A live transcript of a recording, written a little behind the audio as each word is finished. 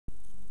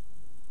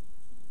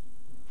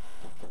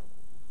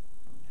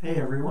Hey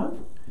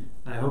everyone,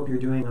 I hope you're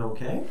doing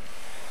okay.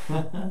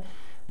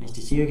 Nice to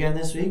see you again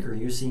this week, or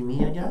you see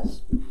me, I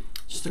guess.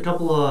 Just a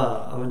couple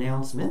of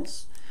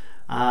announcements.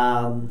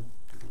 Um,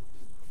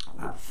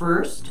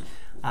 First,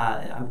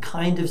 I'm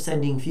kind of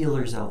sending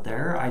feelers out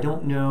there. I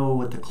don't know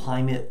what the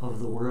climate of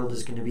the world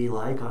is going to be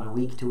like on a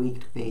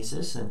week-to-week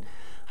basis and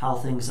how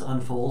things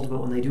unfold,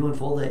 but when they do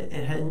unfold,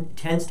 it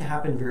tends to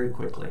happen very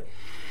quickly.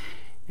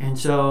 And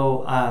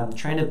so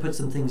trying to put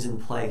some things in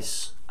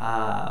place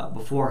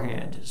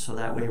beforehand so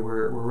that way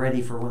we're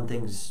ready for when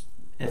things,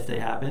 if they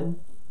happen,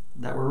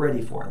 that we're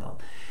ready for them.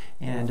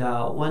 And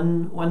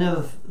one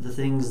of the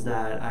things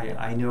that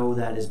I know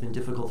that has been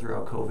difficult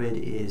throughout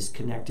COVID is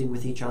connecting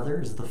with each other,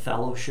 is the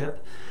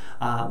fellowship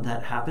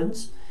that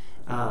happens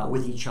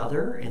with each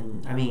other.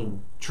 And I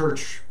mean,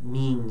 church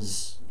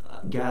means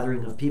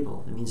gathering of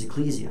people. It means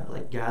ecclesia,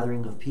 like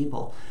gathering of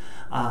people.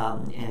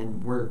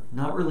 And we're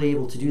not really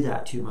able to do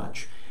that too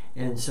much.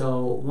 And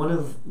so one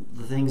of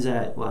the things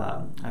that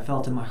I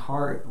felt in my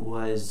heart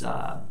was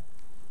to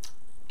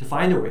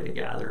find a way to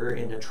gather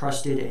in a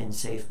trusted and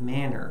safe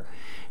manner.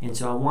 And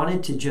so I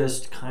wanted to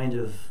just kind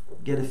of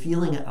get a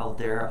feeling out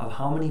there of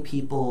how many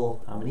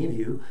people, how many of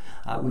you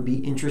would be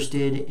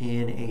interested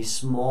in a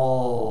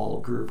small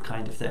group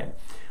kind of thing.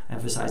 I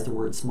emphasize the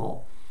word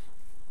small.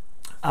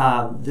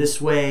 This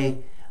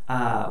way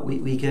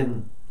we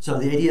can... So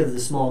the idea of the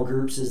small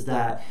groups is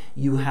that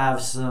you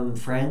have some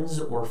friends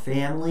or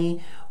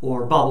family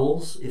or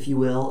bubbles, if you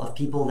will, of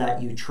people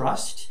that you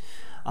trust,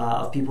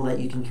 of people that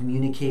you can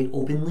communicate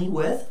openly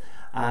with.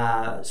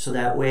 So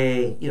that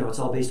way, it's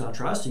all based on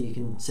trust. So you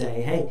can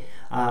say, hey,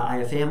 I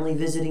have family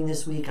visiting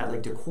this week. I'd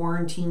like to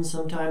quarantine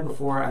sometime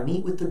before I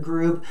meet with the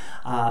group.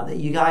 That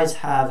you guys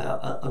have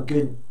a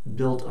good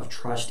build of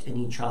trust in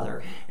each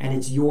other. And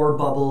it's your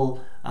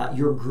bubble,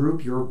 your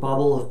group, your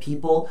bubble of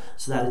people,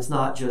 so that it's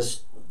not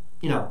just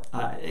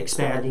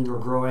expanding or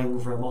growing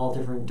from all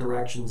different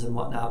directions and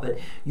whatnot, but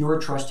your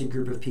trusted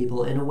group of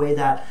people in a way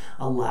that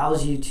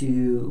allows you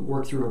to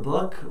work through a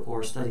book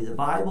or study the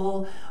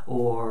Bible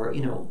or,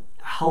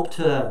 help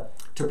to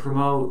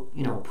promote,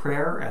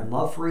 prayer and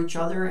love for each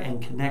other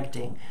and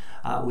connecting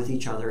with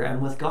each other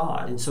and with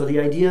God. And so the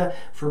idea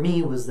for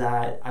me was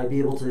that I'd be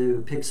able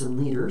to pick some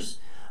leaders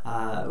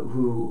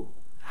who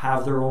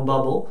have their own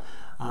bubble,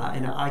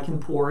 and I can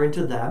pour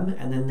into them,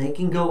 and then they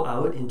can go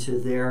out into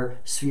their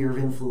sphere of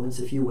influence,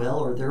 if you will,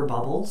 or their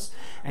bubbles,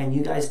 and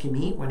you guys can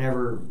meet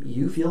whenever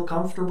you feel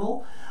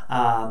comfortable,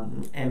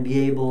 and be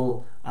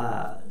able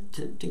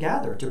to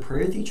gather, to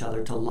pray with each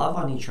other, to love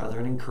on each other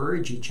and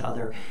encourage each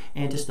other,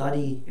 and to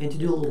study and to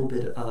do a little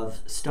bit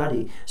of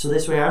study. So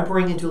this way I'm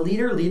pouring into a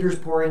leader, leader's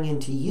pouring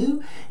into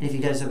you, and if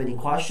you guys have any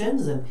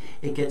questions, then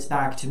it gets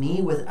back to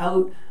me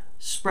without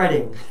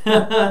spreading.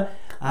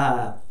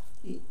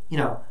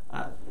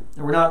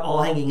 We're not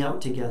all hanging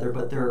out together,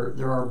 but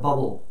there are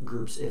bubble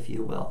groups, if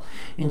you will.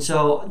 And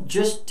so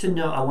just to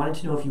know, I wanted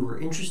to know if you were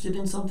interested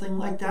in something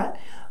like that.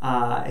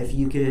 If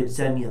you could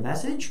send me a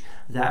message.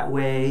 That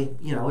way,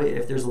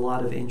 if there's a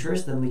lot of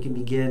interest, then we can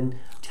begin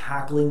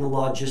tackling the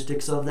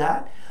logistics of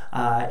that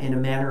in a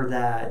manner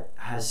that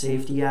has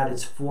safety at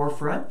its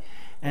forefront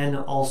and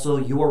also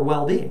your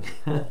well-being.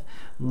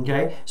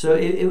 Okay? So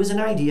it was an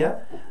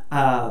idea.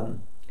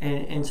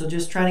 And so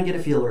just trying to get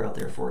a feeler out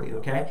there for you,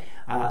 okay?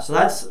 So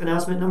that's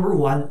announcement number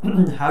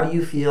one. How do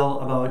you feel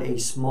about a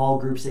small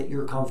groups that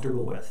you're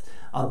comfortable with?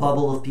 A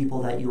bubble of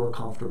people that you're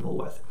comfortable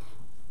with.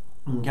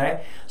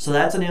 Okay, so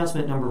that's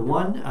announcement number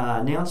one.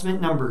 Announcement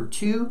number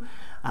two,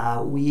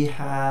 we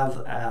have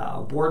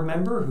a board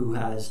member who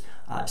has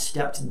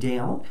stepped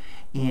down,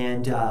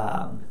 and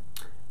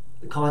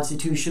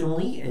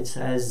constitutionally it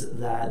says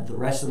that the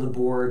rest of the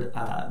board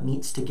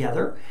meets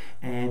together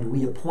and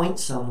we appoint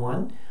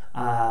someone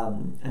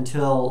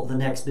until the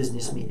next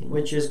business meeting,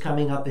 which is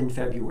coming up in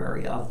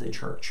February of the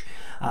church.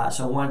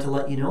 So I wanted to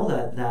let you know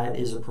that that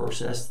is a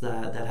process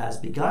that has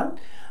begun.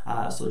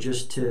 So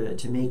just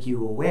to make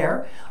you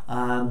aware.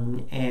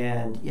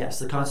 And yes,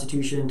 the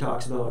Constitution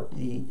talks about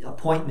the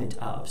appointment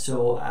of.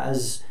 So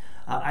as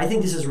I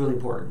think this is really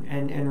important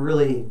and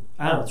really,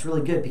 I don't know, it's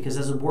really good because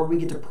as a board we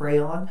get to pray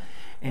on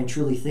and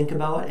truly think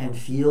about and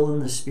feel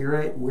in the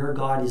Spirit where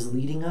God is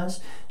leading us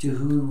to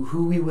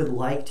who we would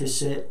like to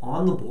sit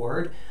on the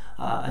board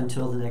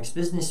until the next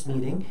business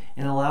meeting,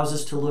 and allows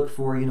us to look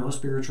for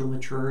spiritual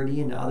maturity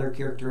and other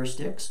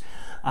characteristics.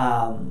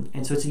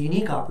 And so it's a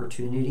unique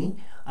opportunity,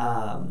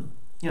 and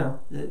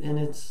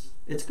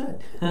it's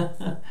good.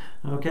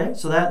 Okay,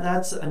 so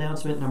that's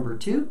announcement number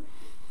two.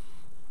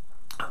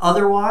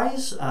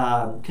 Otherwise,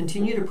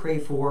 continue to pray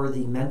for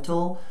the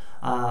mental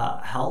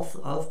health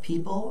of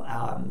people.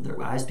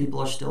 As people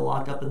are still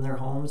locked up in their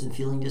homes and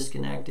feeling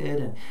disconnected,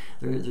 and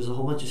there's a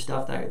whole bunch of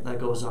stuff that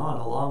goes on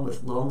along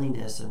with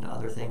loneliness and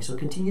other things. So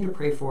continue to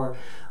pray for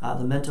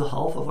the mental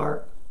health of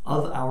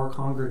our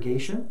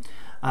congregation.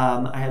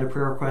 I had a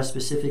prayer request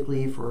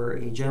specifically for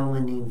a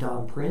gentleman named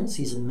Don Prince.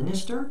 He's a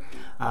minister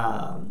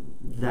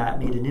that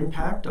made an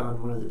impact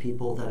on one of the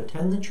people that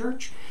attend the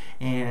church,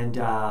 and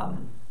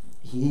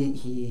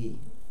he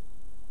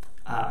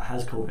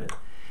has COVID.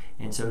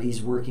 And so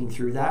he's working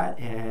through that,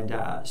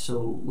 and so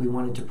we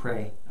wanted to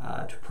pray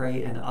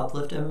and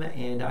uplift him.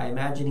 And I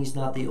imagine he's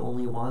not the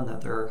only one,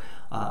 that there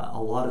are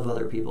a lot of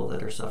other people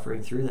that are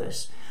suffering through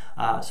this.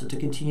 So to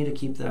continue to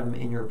keep them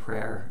in your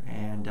prayer,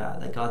 and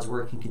that God's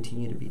work can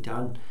continue to be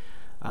done.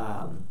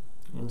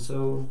 And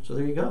so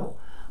there you go.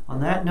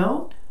 On that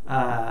note,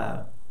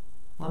 let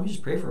me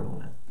just pray for a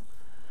moment.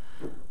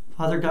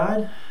 Father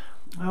God,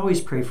 I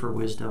always pray for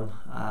wisdom,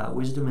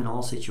 wisdom in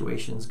all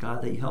situations,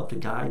 God, that you help to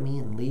guide me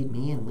and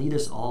lead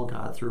us all,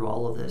 God, through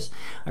all of this.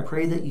 I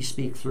pray that you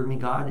speak through me,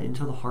 God,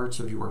 into the hearts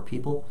of your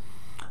people.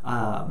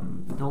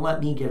 Don't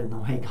let me get in the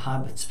way,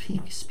 God, but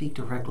speak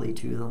directly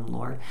to them,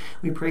 Lord.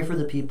 We pray for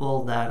the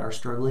people that are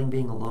struggling,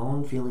 being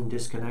alone, feeling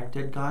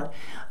disconnected, God,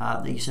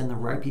 that you send the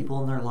right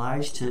people in their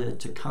lives to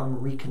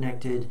come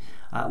reconnected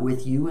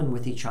with you and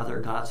with each other,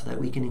 God, so that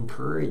we can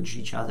encourage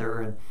each other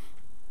and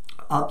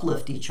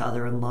uplift each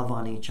other and love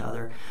on each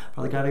other.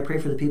 Father God, I pray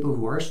for the people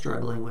who are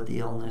struggling with the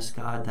illness,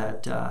 God,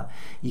 that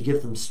you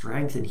give them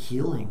strength and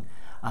healing,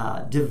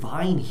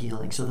 divine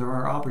healing, so there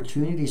are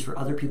opportunities for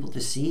other people to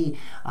see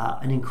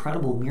an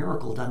incredible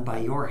miracle done by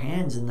your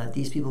hands, and that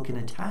these people can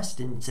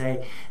attest and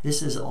say,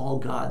 this is all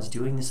God's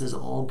doing, this is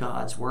all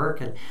God's work,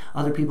 and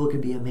other people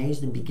can be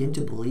amazed and begin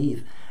to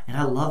believe. And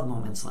I love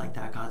moments like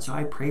that, God, so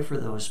I pray for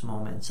those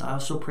moments. I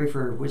also pray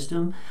for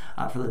wisdom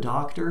for the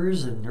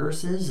doctors and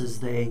nurses as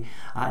they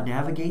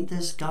navigate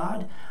this,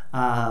 God.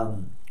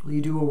 Will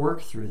you do a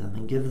work through them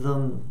and give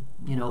them,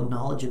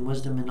 knowledge and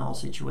wisdom in all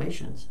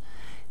situations?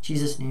 In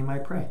Jesus' name I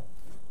pray.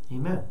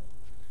 Amen.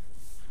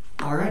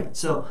 All right,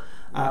 so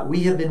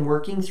we have been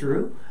working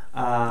through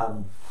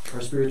our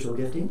spiritual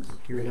giftings.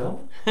 Here we go.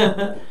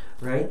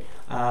 Right?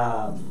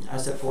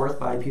 As set forth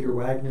by Peter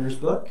Wagner's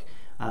book,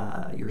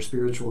 Your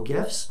Spiritual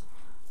Gifts.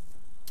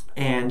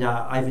 And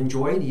I've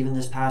enjoyed, even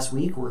this past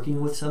week, working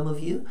with some of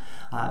you,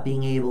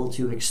 being able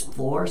to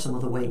explore some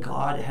of the way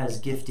God has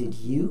gifted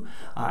you.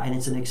 And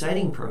it's an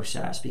exciting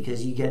process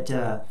because you get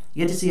to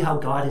see how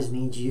God has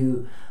made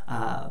you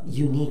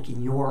unique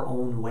in your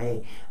own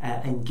way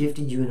and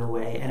gifted you in a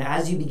way. And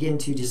as you begin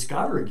to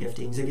discover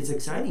giftings, it gets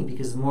exciting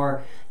because the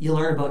more you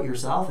learn about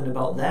yourself and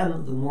about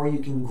them, the more you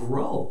can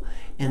grow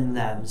in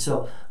them.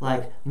 So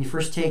like when you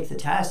first take the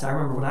test, I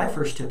remember when I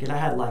first took it, I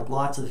had like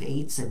lots of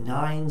 8s and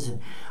 9s, and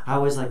I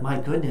was like, my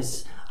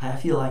goodness, I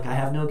feel like I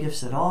have no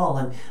gifts at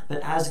all.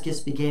 But as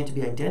gifts began to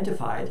be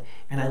identified,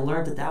 and I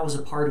learned that that was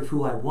a part of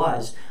who I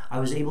was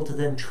able to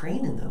then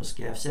train in those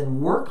gifts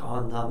and work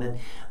on them and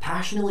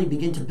passionately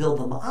begin to build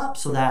them up,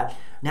 so that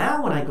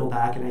now when I go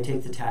back and I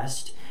take the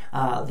test,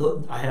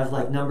 I have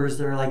like numbers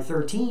that are like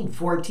 13,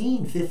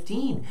 14,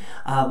 15,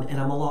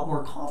 and I'm a lot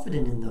more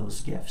confident in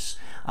those gifts.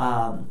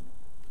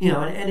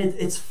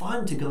 It's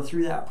fun to go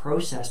through that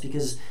process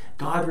because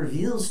God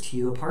reveals to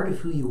you a part of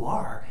who you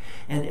are,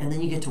 and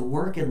then you get to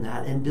work in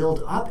that and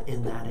build up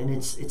in that, and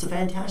it's a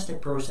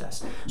fantastic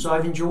process. So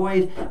I've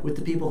enjoyed with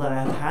the people that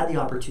I've had the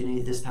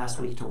opportunity this past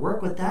week to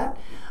work with that.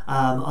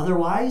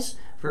 Otherwise,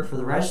 for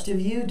the rest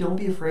of you, don't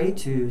be afraid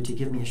to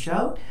give me a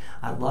shout.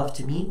 I'd love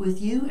to meet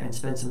with you and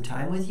spend some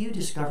time with you,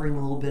 discovering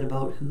a little bit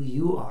about who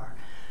you are.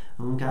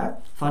 Okay?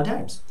 Fun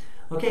times.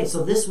 Okay,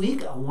 so this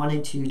week I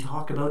wanted to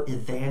talk about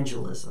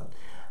evangelism.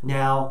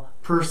 Now,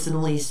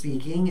 personally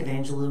speaking,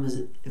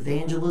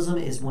 evangelism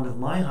is one of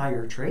my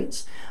higher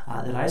traits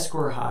that I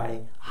score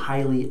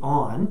highly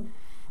on.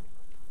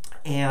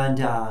 And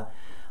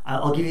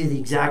I'll give you the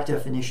exact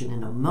definition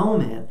in a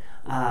moment.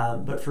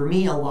 But for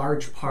me, a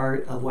large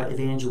part of what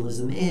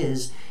evangelism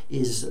is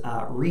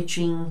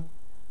reaching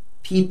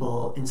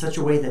people in such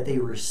a way that they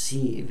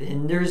receive.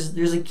 And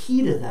there's a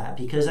key to that,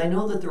 because I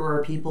know that there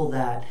are people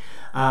that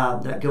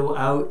go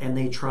out and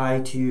they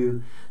try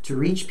to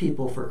reach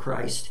people for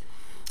Christ.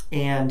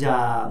 And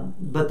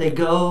but they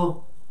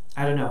go,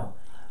 I don't know,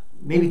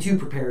 maybe too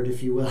prepared,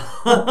 if you will,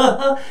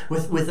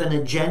 with an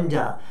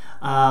agenda.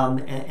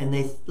 And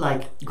they,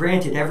 like,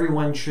 granted,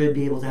 everyone should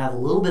be able to have a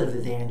little bit of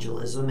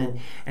evangelism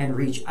and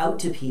reach out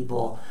to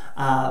people,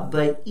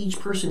 but each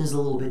person is a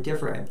little bit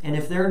different. And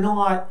if they're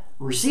not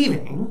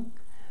receiving,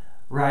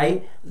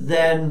 right,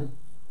 then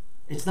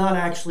it's not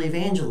actually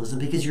evangelism,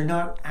 because you're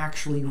not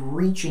actually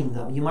reaching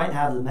them. You might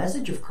have the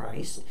message of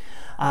Christ,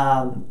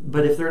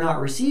 but if they're not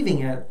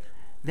receiving it,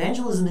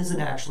 evangelism isn't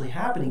actually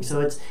happening. So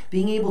it's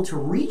being able to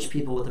reach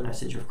people with the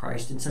message of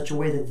Christ in such a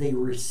way that they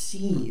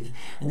receive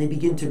and they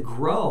begin to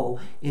grow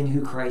in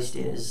who Christ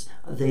is,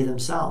 they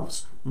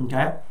themselves.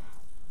 Okay?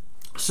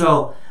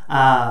 So,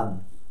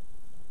 from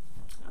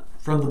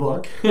the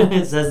book,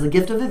 it says, the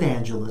gift of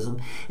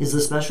evangelism is the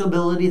special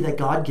ability that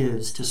God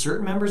gives to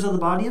certain members of the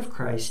body of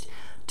Christ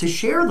to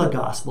share the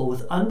gospel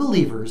with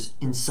unbelievers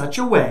in such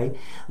a way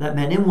that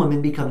men and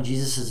women become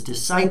Jesus'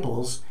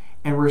 disciples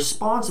and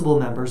responsible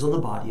members of the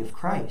body of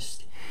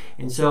Christ.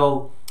 And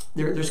so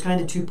there's kind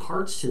of two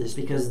parts to this,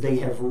 because they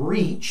have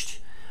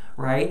reached,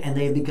 right, and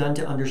they've begun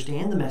to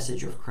understand the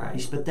message of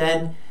Christ, but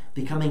then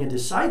becoming a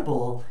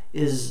disciple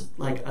is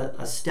like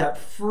a step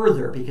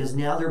further, because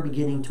now they're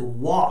beginning to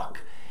walk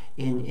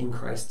in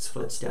Christ's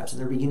footsteps,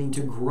 and they're beginning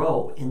to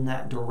grow in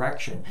that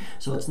direction.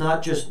 So it's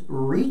not just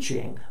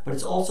reaching, but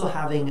it's also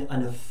having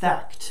an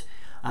effect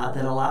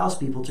that allows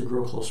people to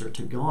grow closer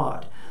to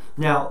God.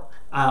 Now,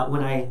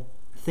 when I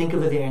think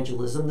of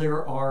evangelism,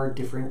 there are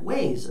different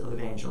ways of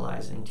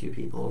evangelizing to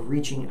people, of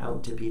reaching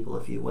out to people,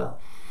 if you will.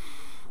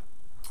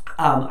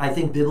 I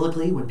think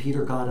biblically, when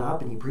Peter got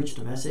up and he preached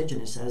a message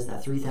and it says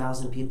that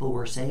 3,000 people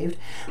were saved,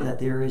 that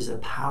there is a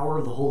power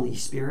of the Holy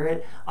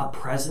Spirit, a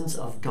presence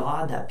of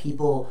God that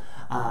people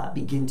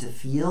begin to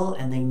feel,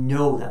 and they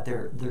know that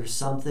there's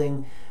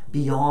something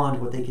beyond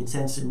what they can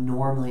sense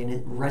normally, and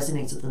it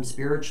resonates with them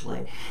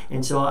spiritually.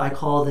 And so I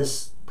call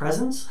this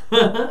presence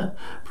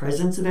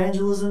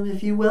evangelism,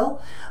 if you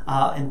will,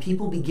 and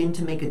people begin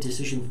to make a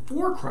decision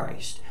for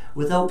Christ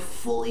without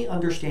fully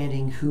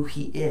understanding who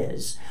he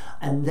is,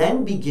 and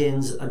then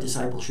begins a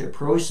discipleship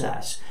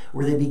process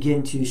where they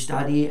begin to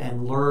study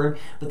and learn,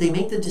 but they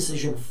make the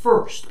decision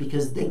first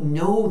because they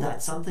know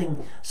that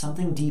something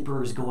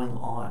deeper is going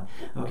on.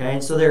 Okay,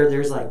 and so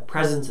there's like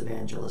presence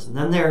evangelism.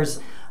 Then there's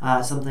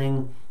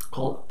something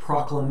called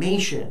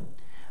proclamation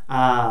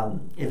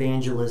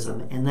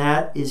evangelism, and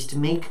that is to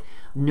make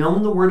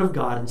known the Word of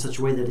God in such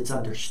a way that it's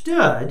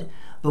understood,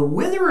 but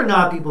whether or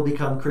not people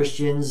become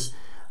Christians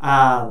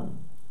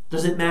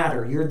doesn't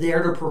matter. You're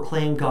there to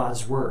proclaim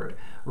God's Word,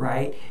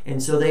 right?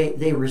 And so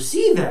they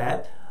receive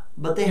it,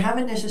 but they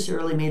haven't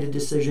necessarily made a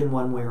decision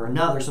one way or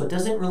another. So it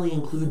doesn't really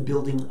include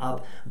building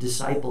up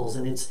disciples,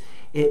 and it's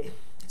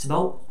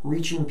about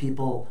reaching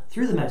people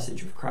through the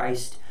message of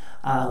Christ,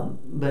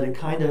 but it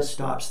kind of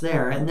stops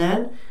there. And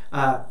then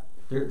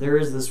there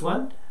is this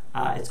one.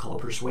 It's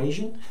called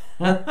persuasion.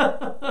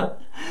 And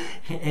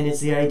it's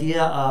the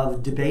idea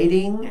of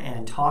debating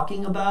and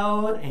talking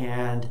about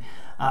and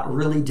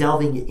really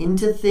delving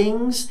into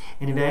things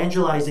and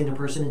evangelizing a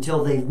person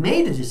until they've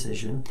made a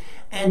decision.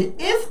 And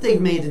if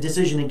they've made a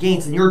decision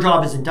against, then your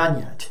job isn't done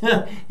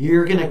yet.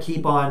 You're going to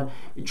keep on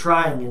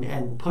trying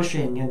and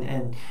pushing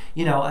and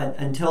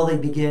until they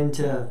begin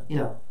to,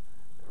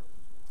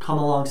 come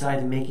alongside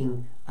and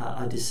making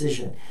a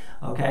decision.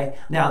 Okay,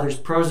 now there's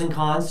pros and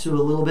cons to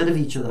a little bit of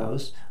each of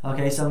those.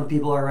 Okay, some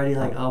people are already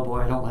like, oh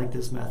boy, I don't like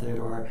this method,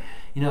 or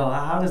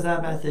how does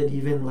that method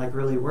even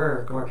really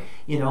work, or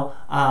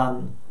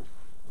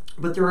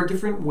but there are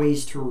different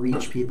ways to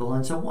reach people,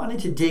 and so I wanted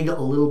to dig a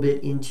little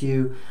bit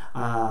into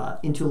a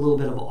little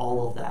bit of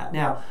all of that.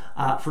 Now,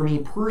 for me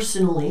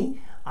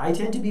personally, I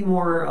tend to be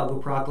more of a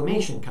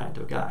proclamation kind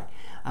of guy.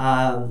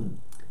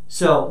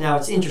 So now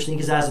it's interesting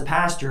because as a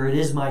pastor, it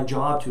is my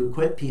job to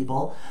equip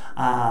people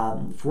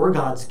for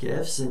God's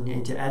gifts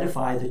and to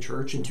edify the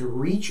church and to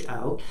reach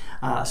out.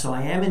 So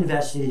I am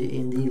invested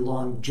in the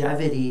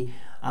longevity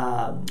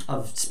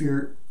of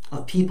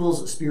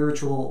people's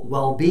spiritual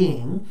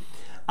well-being.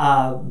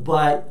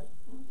 But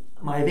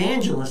my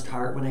evangelist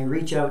heart, when I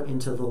reach out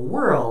into the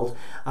world,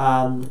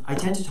 I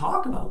tend to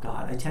talk about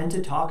God. I tend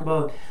to talk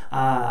about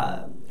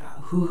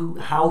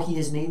how he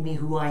has made me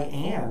who I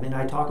am, and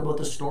I talk about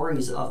the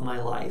stories of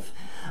my life,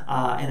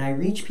 and I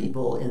reach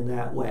people in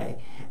that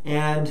way.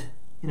 And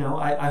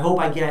I hope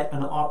I get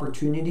an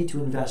opportunity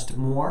to invest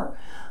more,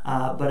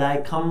 but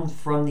I come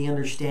from the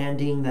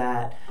understanding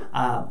that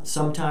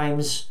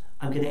sometimes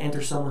I'm going to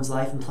enter someone's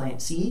life and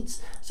plant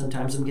seeds.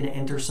 Sometimes I'm going to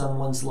enter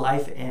someone's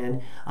life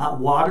and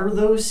water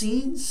those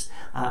seeds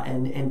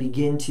and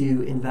begin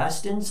to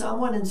invest in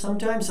someone. And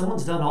sometimes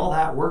someone's done all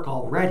that work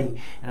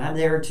already, and I'm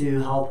there to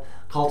help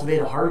cultivate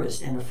a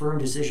harvest and a firm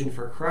decision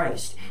for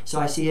Christ. So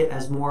I see it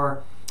as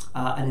more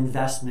an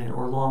investment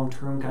or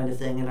long-term kind of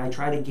thing, and I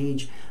try to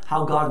gauge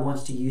how God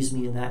wants to use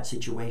me in that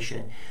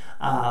situation.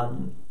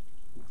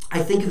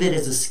 I think of it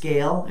as a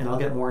scale, and I'll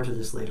get more to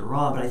this later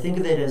on, but I think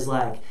of it as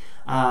like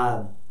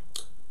a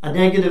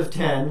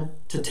 -10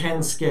 to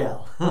 10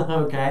 scale,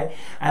 okay?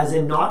 As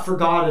in not for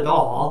God at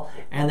all,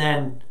 and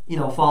then,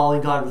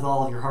 following God with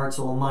all of your heart,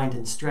 soul, mind,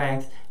 and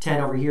strength,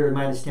 10 over here and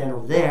 -10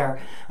 over there,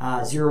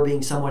 0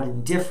 being somewhat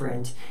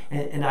indifferent.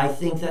 And I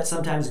think that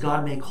sometimes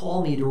God may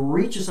call me to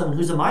reach someone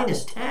who's a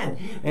 -10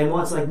 and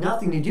wants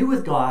nothing to do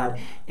with God,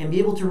 and be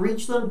able to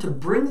reach them, to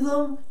bring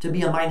them to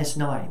be a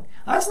 -9.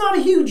 That's not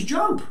a huge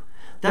jump.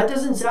 That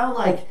doesn't sound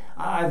like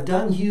I've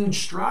done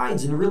huge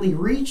strides and really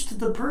reached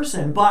the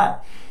person,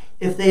 but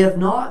if they have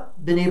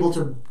not been able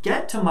to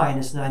get to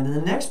 -9, then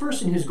the next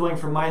person who's going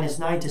from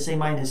 -9 to say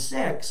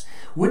 -6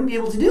 wouldn't be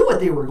able to do what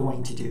they were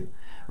going to do,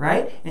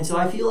 right? And so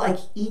I feel like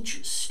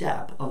each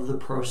step of the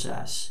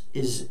process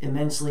is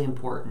immensely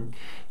important.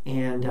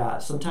 And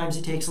sometimes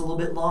it takes a little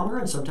bit longer,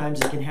 and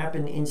sometimes it can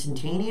happen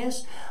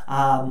instantaneous,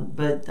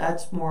 but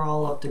that's more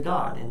all up to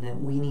God, and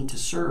that we need to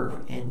serve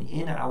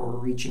in our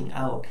reaching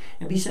out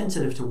and be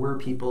sensitive to where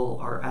people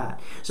are at.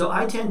 So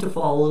I tend to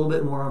fall a little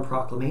bit more on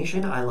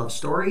proclamation. I love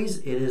stories.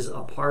 It is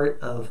a part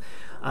of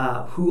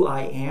who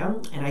I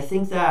am, and I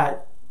think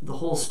that the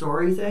whole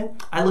story thing,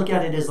 I look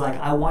at it as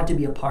I want to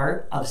be a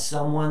part of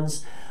someone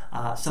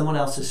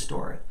else's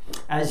story,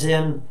 as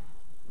in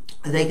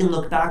they can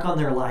look back on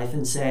their life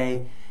and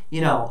say,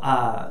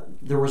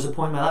 there was a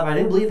point in my life I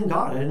didn't believe in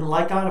God. I didn't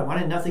like God. I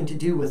wanted nothing to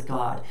do with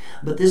God.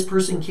 But this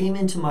person came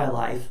into my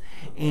life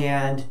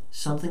and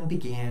something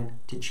began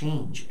to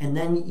change. And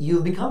then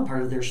you become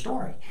part of their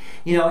story.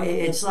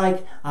 It's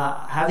like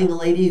having a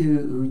lady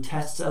who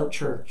tests out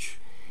church.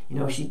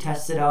 She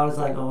tests it out. It's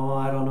like, oh,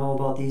 I don't know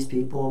about these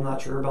people. I'm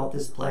not sure about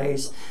this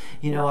place.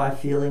 I'm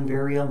feeling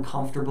very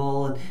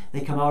uncomfortable. And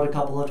they come out a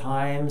couple of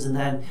times, and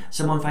then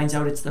someone finds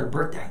out it's their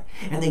birthday,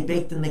 and they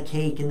bake them the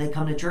cake, and they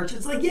come to church.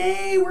 It's like,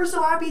 yay, we're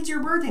so happy it's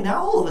your birthday.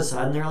 Now all of a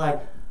sudden they're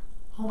like,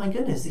 oh my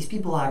goodness, these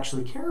people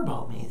actually care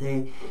about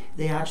me.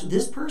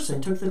 This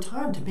person took the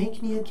time to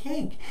make me a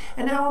cake,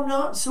 and now I'm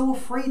not so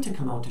afraid to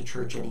come out to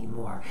church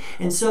anymore.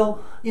 And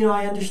so,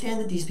 I understand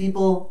that these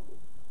people,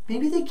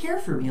 maybe they care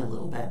for me a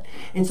little bit.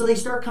 And so they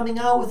start coming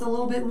out with a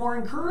little bit more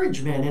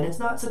encouragement, and it's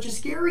not such a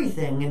scary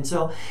thing.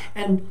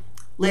 And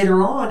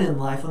later on in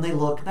life, when they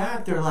look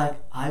back, they're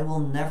like, I will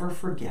never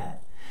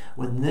forget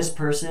when this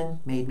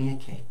person made me a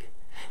cake.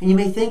 And you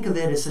may think of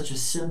it as such a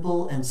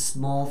simple and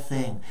small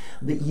thing,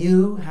 but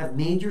you have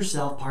made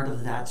yourself part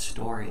of that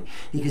story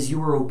because you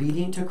were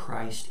obedient to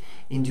Christ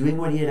in doing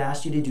what he had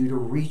asked you to do to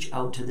reach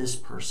out to this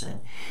person.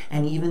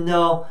 And even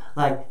though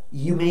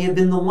you may have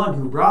been the one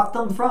who brought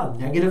them from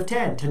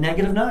 -10 to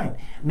 -9,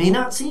 may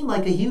not seem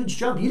like a huge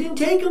jump. You didn't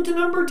take them to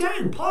number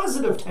 10,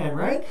 positive 10,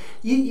 right?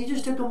 You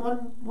just took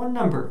them one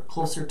number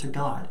closer to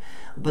God.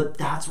 But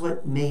that's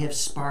what may have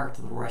sparked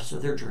the rest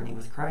of their journey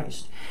with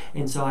Christ.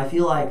 And so I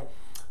feel like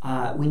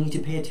we need to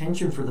pay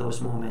attention for those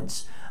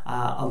moments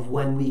of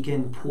when we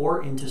can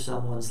pour into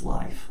someone's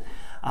life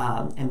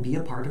and be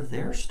a part of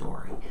their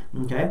story.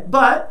 Okay,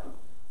 but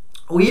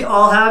we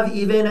all have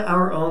even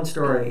our own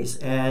stories,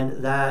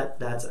 and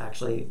that's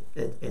actually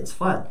it's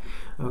fun.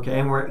 Okay,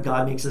 and where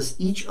God makes us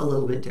each a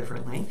little bit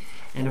differently,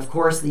 and of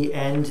course the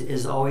end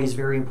is always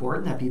very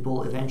important, that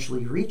people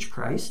eventually reach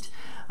Christ.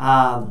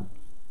 But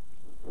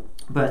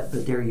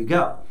there you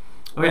go.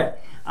 Okay,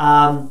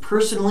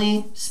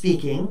 personally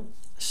speaking,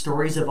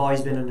 stories have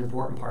always been an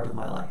important part of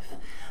my life.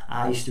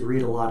 I used to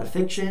read a lot of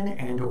fiction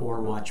and or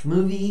watch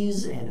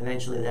movies, and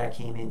eventually that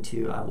came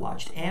into I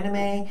watched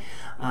anime,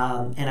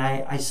 and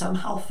I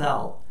somehow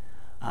felt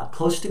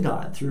close to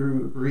God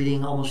through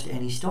reading almost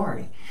any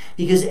story.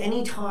 Because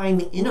any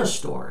time in a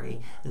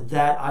story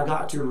that I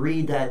got to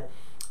read that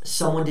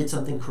someone did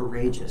something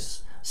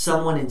courageous,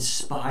 someone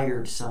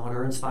inspired someone,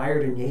 or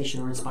inspired a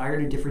nation, or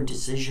inspired a different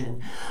decision,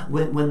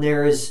 when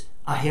there is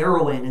a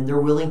heroine and they're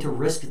willing to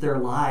risk their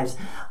lives,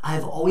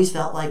 I've always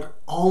felt like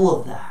all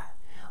of that,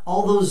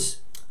 all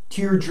those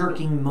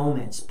tear-jerking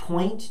moments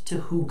point to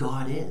who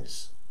God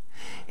is.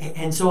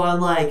 And so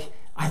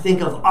I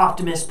think of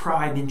Optimus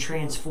Prime in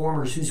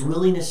Transformers, who's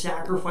willing to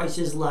sacrifice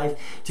his life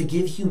to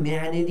give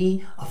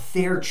humanity a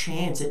fair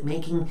chance at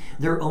making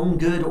their own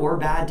good or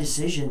bad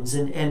decisions.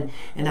 And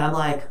I'm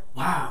like,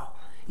 wow,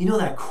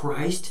 that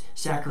Christ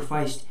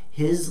sacrificed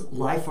his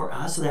life for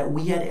us so that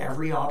we had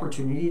every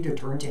opportunity to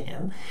turn to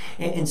him.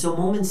 And so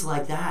moments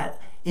like that,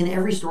 in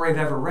every story I've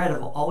ever read,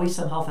 I've always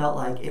somehow felt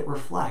like it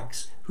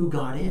reflects who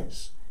God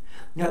is.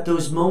 Now,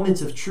 those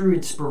moments of true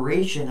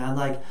inspiration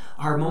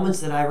are moments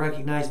that I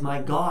recognize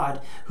my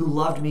God who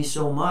loved me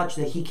so much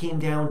that he came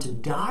down to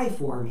die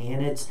for me.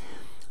 And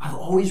I've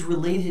always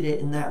related it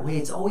in that way.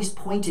 It's always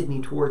pointed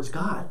me towards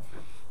God.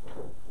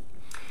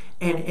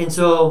 And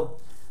so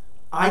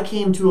I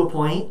came to a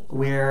point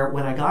where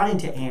when I got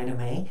into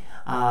anime,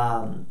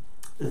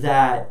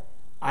 that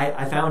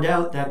I found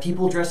out that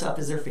people dress up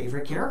as their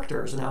favorite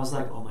characters. And I was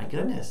like, oh my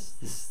goodness,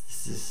 this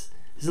is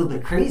a little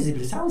bit crazy,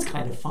 but it sounds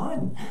kind of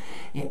fun.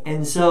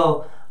 And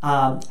so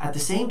at the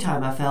same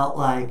time, I felt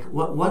like,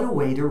 what a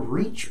way to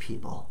reach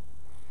people.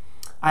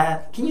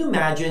 Can you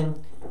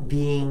imagine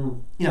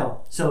being,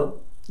 so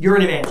you're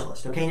an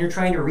evangelist, okay? And you're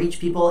trying to reach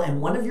people,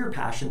 and one of your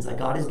passions that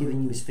God has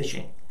given you is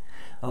fishing,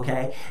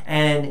 okay?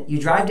 And you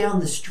drive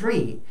down the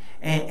street,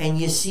 and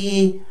you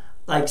see,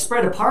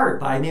 spread apart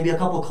by maybe a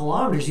couple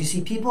kilometers, you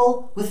see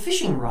people with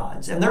fishing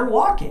rods, and they're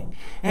walking,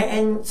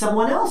 and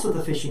someone else with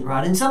a fishing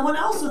rod, and someone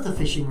else with a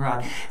fishing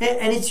rod,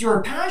 and it's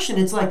your passion.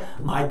 It's like,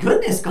 my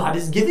goodness, God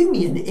is giving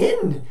me an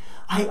in.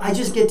 I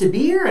just get to be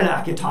here, and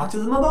I can talk to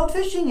them about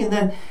fishing, and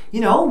then,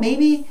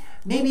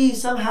 maybe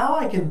somehow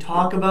I can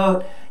talk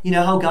about,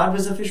 how God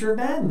was a fisher of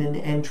men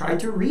and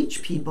tried to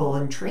reach people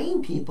and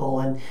train people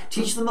and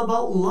teach them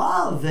about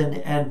love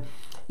and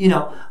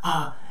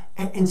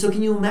so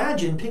can you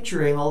imagine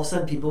picturing all of a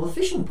sudden people with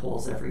fishing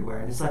poles everywhere?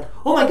 And it's like,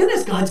 oh my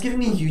goodness, God's giving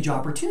me a huge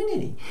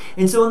opportunity.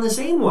 And so in the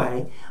same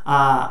way,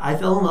 I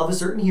fell in love with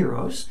certain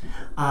heroes,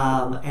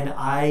 and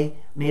I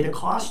made a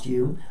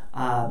costume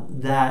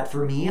that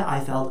for me, I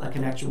felt a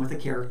connection with a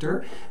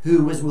character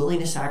who was willing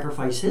to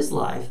sacrifice his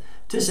life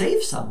to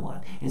save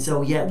someone. And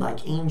so he had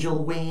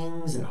angel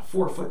wings and a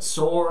 4-foot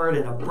sword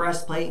and a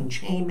breastplate and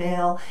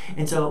chainmail.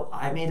 And so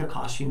I made a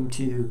costume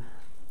to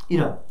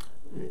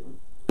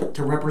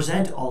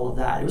represent all of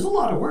that. It was a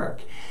lot of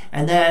work.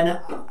 And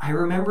then I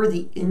remember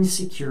the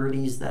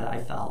insecurities that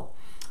I felt.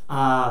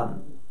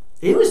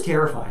 it was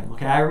terrifying.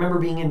 Okay, I remember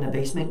being in the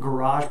basement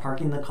garage,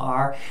 parking the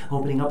car,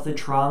 opening up the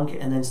trunk,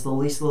 and then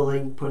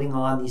slowly putting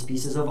on these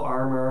pieces of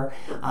armor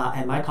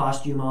and my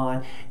costume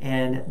on,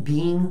 and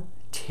being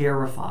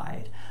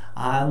terrified.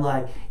 I'm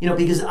like,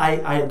 because I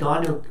had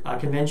gone to a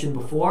convention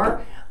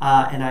before,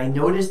 and I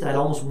noticed that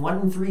almost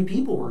 1 in 3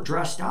 people were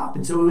dressed up.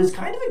 And so it was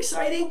kind of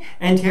exciting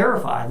and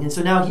terrifying. And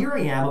so now here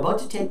I am about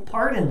to take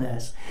part in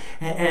this.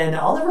 And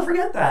I'll never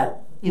forget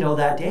that,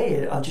 that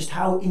day of just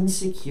how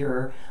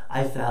insecure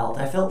I felt.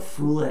 I felt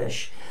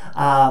foolish.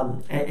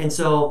 And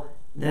so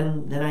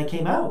then I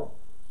came out.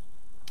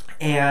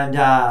 And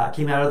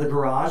came out of the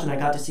garage, and I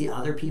got to see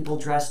other people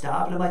dressed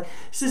up, and I'm like,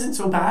 this isn't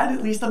so bad.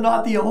 At least I'm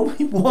not the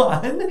only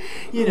one,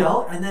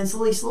 And then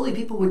slowly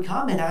people would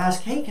come and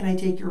ask, hey, can I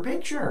take your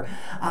picture?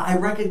 I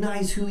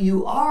recognize who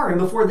you are. And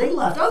before they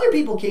left, other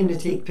people came to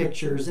take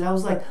pictures, and I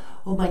was like,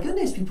 oh my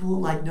goodness, people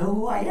know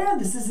who I am.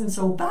 This isn't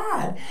so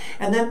bad.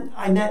 And then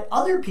I met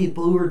other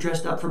people who were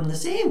dressed up from the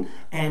same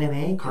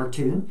anime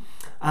cartoon.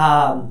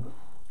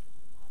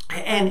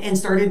 And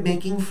started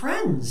making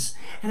friends.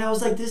 And I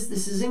was like, this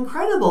is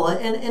incredible.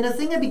 And a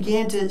thing I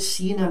began to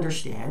see and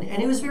understand,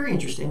 and it was very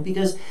interesting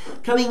because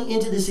coming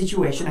into this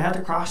situation, I had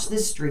to cross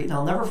this street, and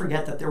I'll never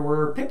forget that there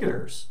were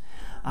picketers,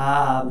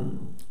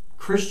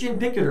 Christian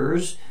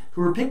picketers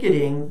who were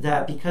picketing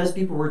that because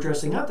people were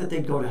dressing up that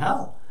they'd go to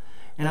hell.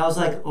 And I was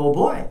like, oh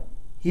boy,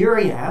 here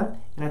I am.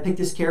 And I picked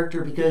this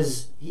character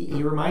because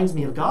he reminds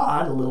me of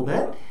God a little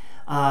bit.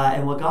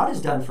 And what God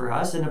has done for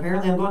us, and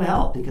apparently I'm going to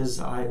hell because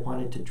I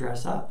wanted to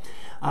dress up.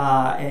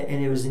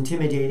 And it was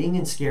intimidating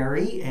and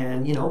scary,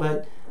 and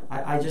but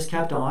I just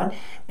kept on.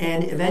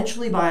 And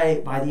eventually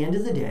by the end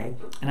of the day,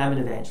 and I'm an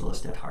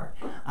evangelist at heart,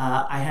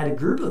 I had a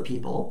group of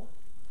people,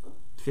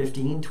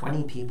 15,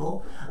 20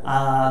 people,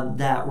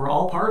 that were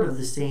all part of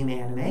the same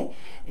anime,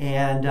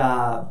 and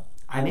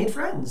I made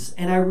friends.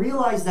 And I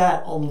realized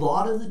that a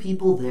lot of the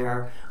people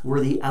there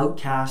were the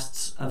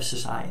outcasts of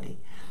society.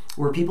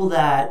 Were people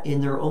that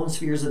in their own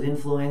spheres of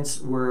influence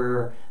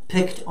were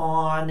picked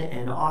on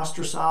and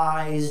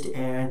ostracized,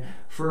 and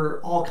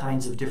for all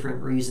kinds of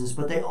different reasons,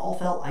 but they all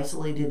felt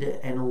isolated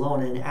and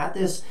alone. And at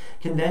this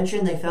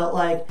convention, they felt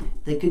like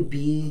they could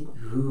be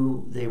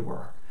who they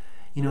were,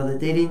 that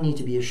they didn't need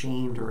to be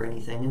ashamed or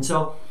anything. And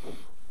so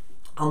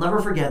I'll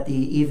never forget the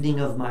evening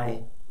of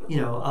my,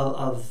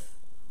 of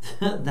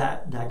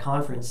that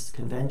conference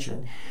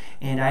convention.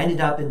 And I ended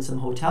up in some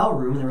hotel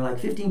room, and there were like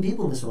 15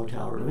 people in this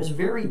hotel room. It was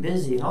very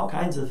busy and all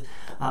kinds of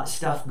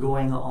stuff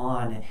going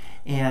on.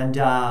 And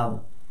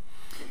so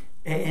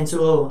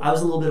I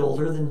was a little bit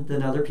older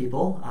than other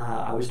people.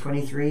 I was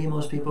 23.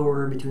 Most people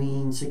were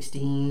between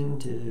 16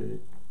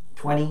 to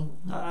 20.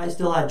 I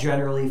still had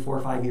generally 4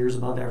 or 5 years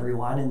above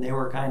everyone, and they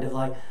were kind of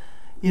like,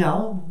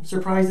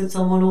 surprised that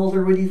someone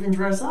older would even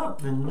dress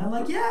up. And I'm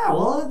like, yeah,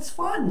 well, it's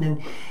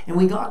fun. And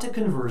we got to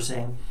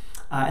conversing.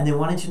 And they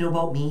wanted to know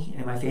about me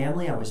and my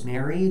family. I was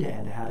married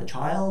and had a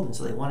child, and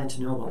so they wanted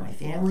to know about my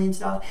family and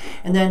stuff.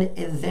 And then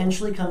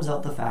eventually comes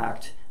out the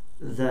fact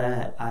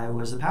that I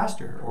was a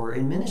pastor or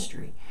in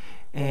ministry.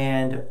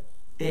 And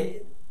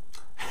it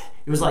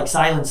was like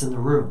silence in the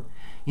room.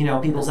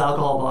 People's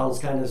alcohol bottles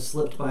kind of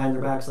slipped behind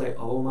their backs like,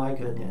 oh my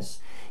goodness.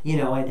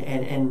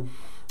 And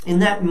in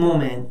that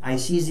moment, I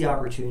seized the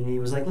opportunity. It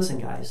was like,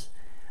 listen, guys,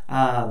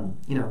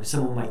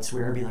 someone might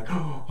swear and be like,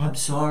 oh, I'm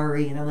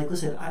sorry. And I'm like,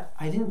 listen,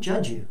 I didn't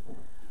judge you.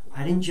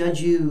 I didn't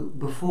judge you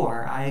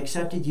before. I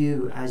accepted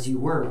you as you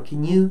were.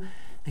 Can you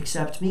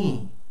accept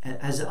me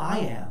as I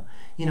am?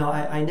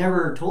 I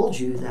never told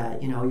you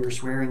that, your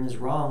swearing is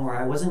wrong, or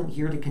I wasn't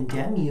here to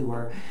condemn you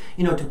or,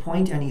 to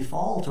point any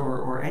fault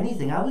or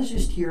anything. I was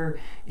just here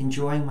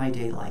enjoying my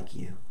day like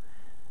you.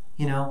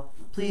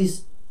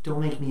 Please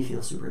don't make me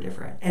feel super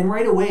different. And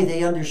right away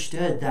they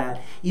understood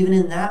that even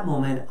in that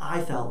moment,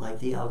 I felt like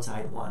the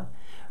outside one,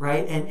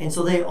 right? And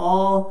so they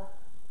all,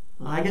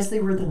 I guess they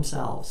were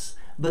themselves,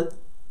 but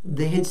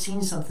they had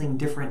seen something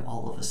different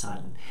all of a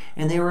sudden.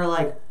 And they were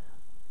like,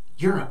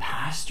 you're a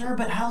pastor?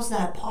 But how's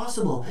that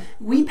possible?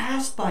 We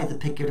passed by the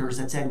picketers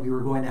that said we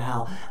were going to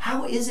hell.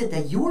 How is it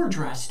that you're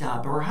dressed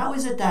up? Or how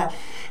is it that...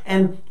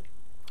 And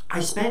I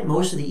spent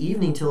most of the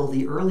evening till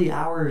the early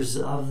hours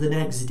of the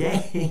next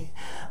day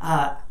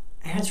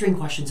answering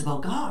questions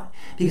about God.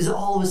 Because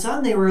all of a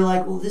sudden they were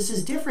like, well, this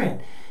is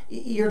different.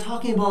 You're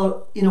talking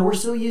about, we're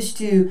so used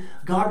to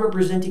God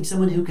representing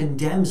someone who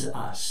condemns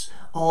us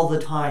all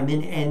the time,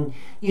 and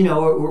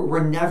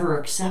we're never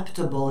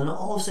acceptable, and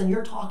all of a sudden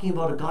you're talking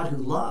about a God who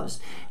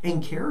loves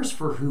and cares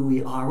for who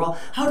we are. Well,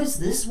 how does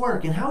this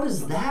work, and how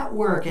does that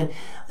work? And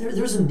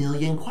there's a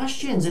million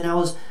questions, and I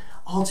was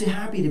all too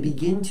happy to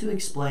begin to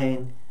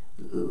explain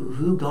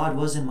who God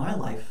was in my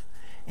life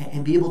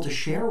and be able to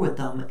share with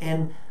them,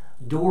 and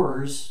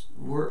doors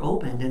were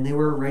opened and they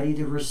were ready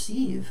to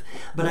receive.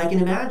 But I can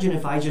imagine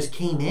if I just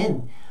came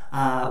in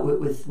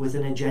with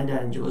an agenda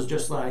and it was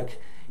just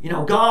like,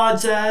 God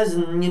says,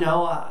 and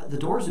the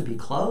doors would be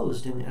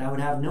closed, and I would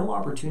have no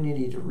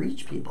opportunity to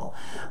reach people.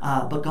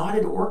 But God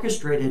had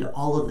orchestrated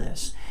all of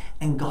this,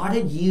 and God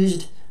had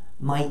used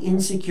my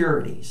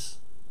insecurities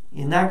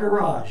in that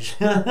garage,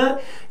 and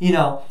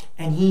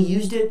he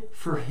used it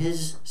for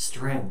his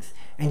strength.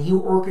 And he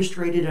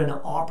orchestrated an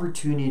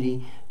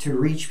opportunity to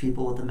reach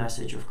people with the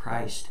message of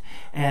Christ.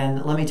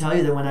 And let me tell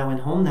you that when I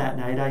went home that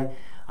night,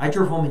 I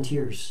drove home in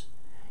tears.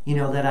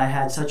 That I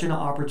had such an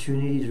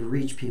opportunity to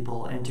reach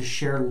people and to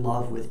share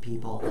love with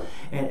people,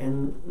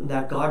 and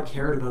that God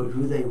cared about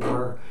who they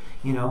were,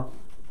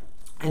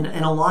 And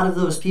a lot of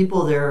those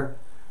people, they're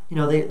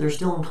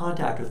still in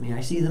contact with me.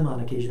 I see them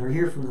on occasion or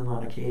hear from them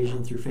on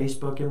occasion through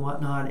Facebook and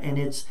whatnot. And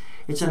it's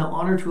an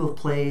honor to have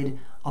played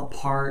a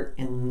part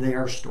in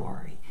their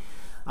story.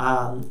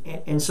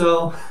 And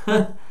so,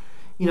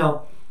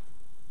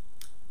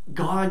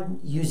 God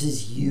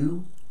uses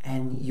you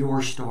and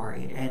your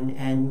story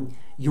and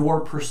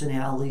your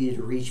personality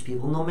to reach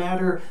people, no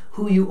matter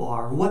who you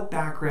are, what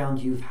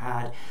background you've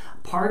had.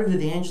 Part of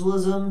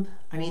evangelism,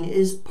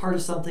 is part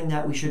of something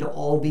that we should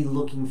all be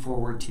looking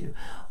forward to.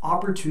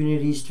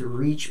 Opportunities to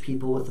reach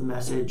people with the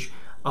message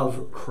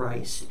of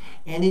Christ.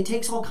 And it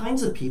takes all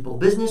kinds of people,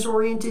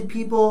 business-oriented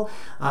people,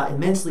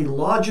 immensely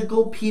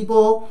logical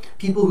people,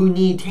 people who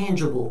need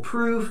tangible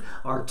proof,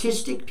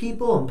 artistic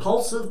people,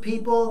 impulsive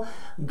people.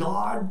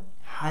 God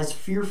has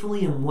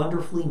fearfully and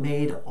wonderfully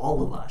made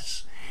all of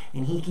us.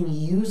 And he can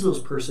use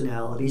those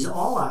personalities,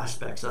 all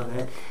aspects of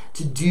it,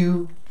 to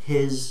do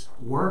his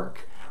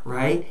work,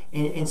 right?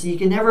 And so you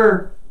can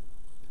never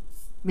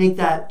make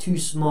that too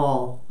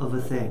small of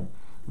a thing,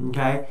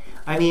 okay?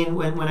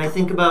 When I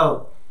think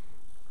about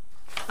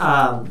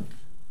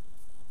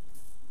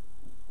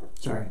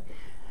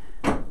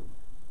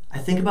I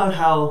think about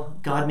how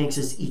God makes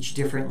us each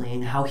differently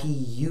and how he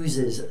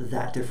uses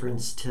that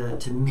difference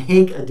to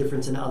make a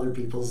difference in other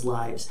people's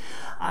lives.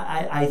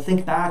 I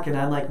think back and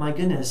I'm like, my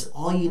goodness,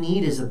 all you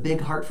need is a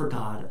big heart for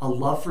God, a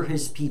love for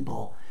his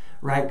people,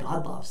 right?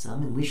 God loves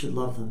them and we should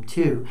love them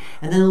too.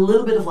 And then a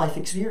little bit of life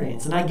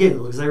experience. And I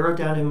giggle because I wrote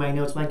down in my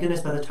notes, my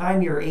goodness, by the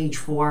time you're age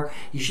 4,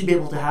 you should be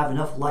able to have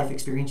enough life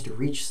experience to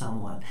reach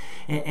someone.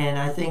 And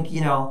I think,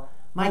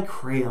 my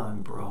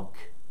crayon broke.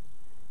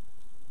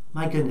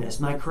 My goodness,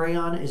 my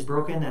crayon is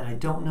broken and I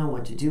don't know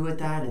what to do with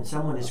that, and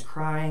someone is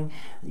crying,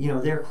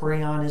 their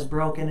crayon is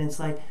broken. And it's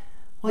like,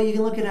 well, you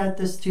can look at it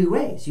this 2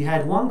 ways. You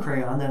had one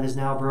crayon that is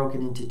now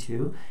broken into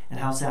 2, and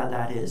how sad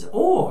that is.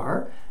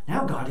 Or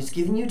now God has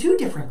given you 2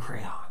 different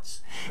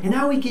crayons. And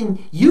now you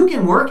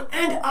can work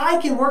and I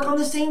can work on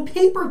the same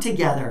paper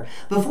together.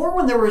 Before,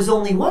 when there was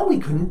only one, we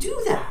couldn't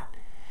do that.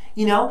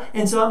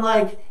 And so I'm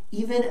like,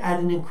 even at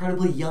an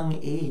incredibly young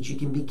age, you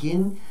can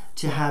begin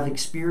to have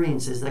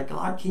experiences that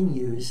God can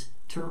use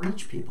to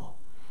reach people,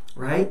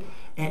 right?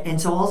 And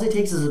so all it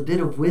takes is a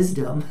bit of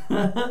wisdom,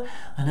 an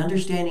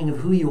understanding of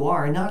who you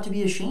are, and not to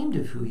be ashamed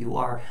of who you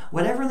are,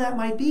 whatever that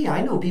might be.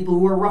 I know people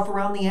who are rough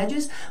around the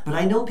edges, but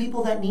I know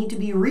people that need to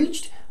be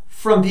reached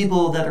from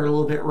people that are a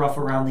little bit rough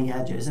around the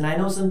edges. And I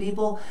know some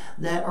people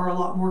that are a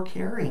lot more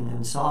caring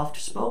and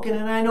soft-spoken,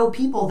 and I know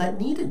people that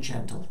need a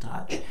gentle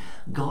touch.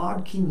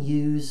 God can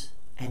use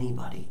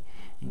anybody.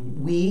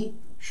 And we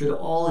should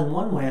all, in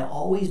one way,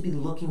 always be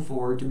looking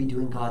forward to be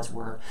doing God's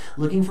work,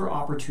 looking for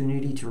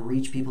opportunity to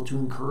reach people, to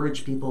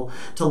encourage people,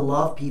 to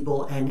love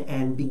people,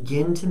 and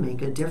begin to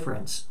make a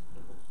difference.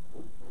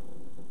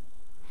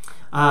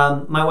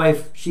 My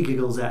wife, she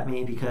giggles at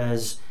me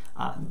because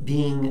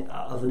being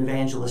of an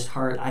evangelist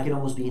heart, I can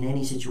almost be in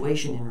any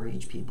situation and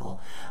reach people.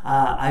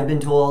 I've been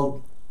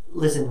told,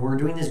 listen, we're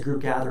doing this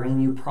group gathering.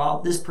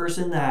 This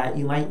person that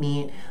you might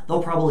meet,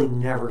 they'll probably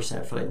never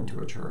set foot into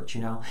a church,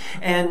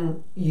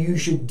 And you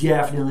should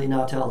definitely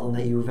not tell them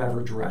that you've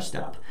ever dressed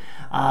up.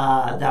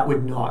 That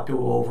would not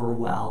go over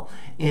well.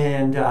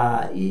 And,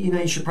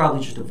 you should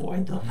probably just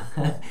avoid them.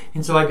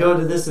 And so I go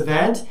to this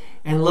event,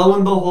 and lo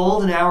and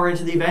behold, an hour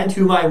into the event,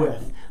 who am I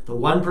with? The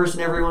one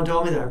person everyone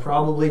told me that I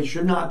probably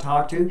should not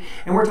talk to.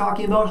 And we're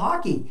talking about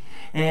hockey.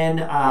 And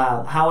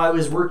how I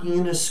was working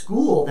in a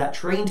school that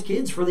trained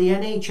kids for the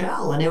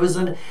NHL. And it was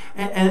and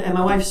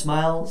my wife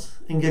smiles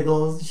and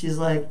giggles. She's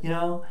like,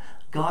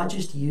 God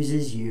just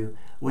uses you,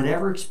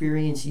 whatever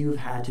experience you've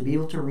had, to be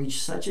able to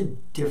reach such a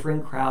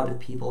different crowd of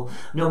people,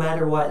 no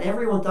matter what.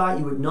 Everyone thought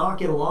you would not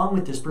get along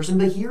with this person,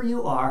 but here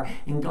you are,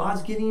 and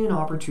God's giving you an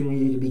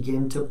opportunity to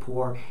begin to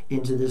pour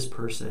into this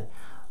person.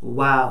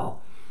 Wow.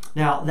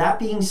 Now, that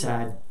being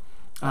said,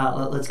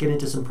 let's get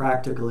into some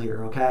practical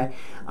here, okay?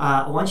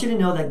 I want you to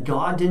know that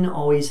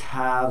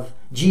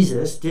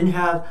Jesus didn't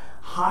have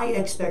high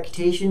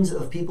expectations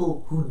of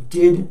people who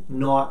did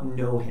not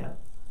know him.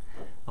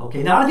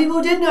 Okay, not of people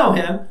who did know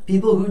him,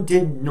 people who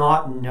did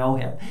not know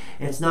him.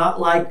 It's not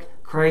like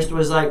Christ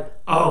was like,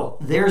 oh,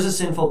 there's a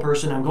sinful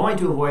person, I'm going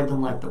to avoid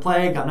them like the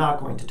plague, I'm not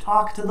going to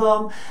talk to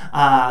them,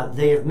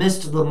 they have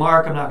missed the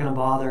mark, I'm not going to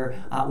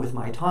bother with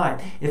my time.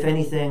 If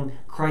anything,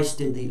 Christ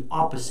did the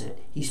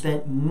opposite. He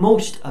spent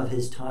most of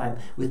his time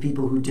with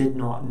people who did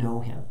not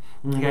know him.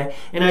 Okay,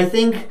 and I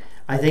think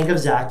of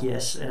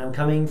Zacchaeus, and I'm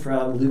coming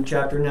from Luke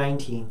chapter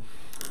 19,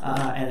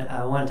 and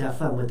I wanted to have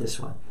fun with this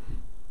one.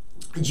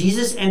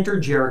 Jesus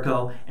entered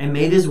Jericho and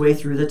made his way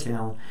through the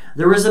town.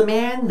 There was a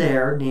man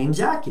there named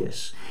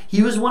Zacchaeus.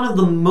 He was one of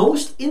the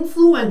most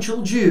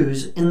influential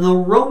Jews in the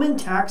Roman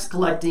tax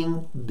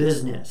collecting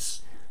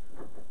business.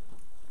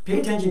 Pay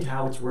attention to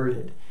how it's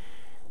worded.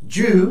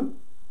 Jew,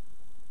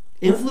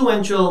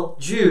 influential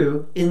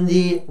Jew in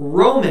the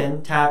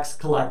Roman tax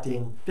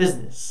collecting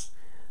business.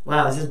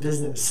 Wow, this is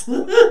business.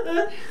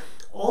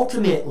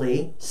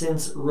 Ultimately,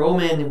 since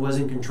Roman was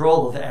in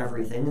control of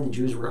everything and the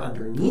Jews were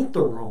underneath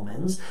the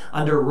Romans,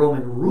 under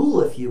Roman rule,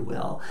 if you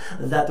will,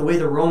 that the way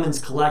the Romans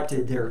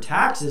collected their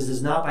taxes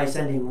is not by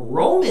sending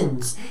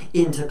Romans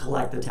in to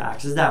collect the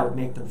taxes. That would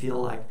make them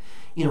feel like,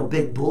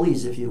 big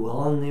bullies, if you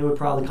will, and they would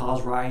probably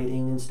cause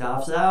rioting and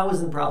stuff. So that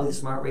wasn't probably the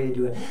smart way to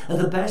do it.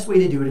 The best way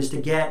to do it is to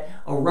get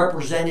a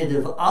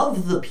representative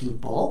of the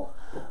people,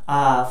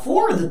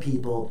 for the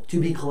people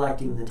to be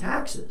collecting the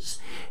taxes.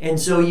 And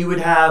so you would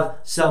have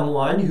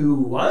someone who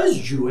was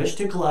Jewish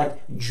to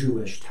collect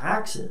Jewish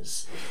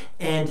taxes.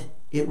 And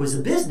it was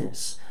a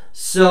business.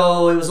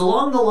 So it was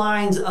along the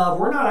lines of,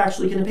 we're not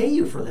actually going to pay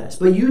you for this,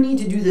 but you need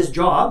to do this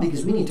job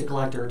because we need to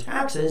collect our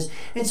taxes.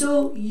 And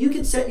so you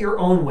could set your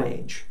own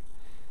wage.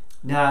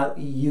 Now,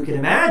 you can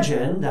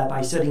imagine that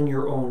by setting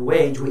your own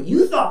wage, what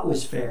you thought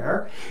was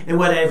fair and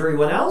what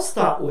everyone else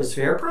thought was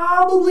fair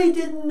probably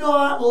did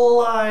not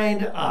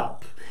line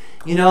up.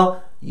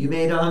 You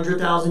made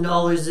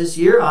 $100,000 this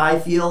year. I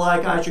feel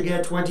like I should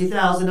get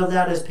 $20,000 of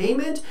that as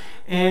payment,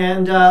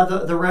 and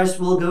the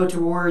rest will go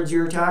towards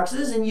your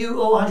taxes, and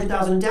you owe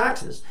 $100,000 in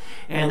taxes.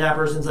 And that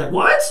person's like,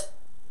 what?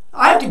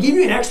 I have to give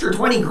you an extra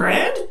 20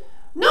 grand?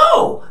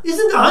 No!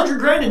 Isn't the 100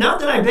 grand enough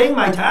that I'm paying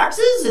my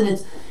taxes? And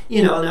it's,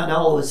 now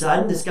all of a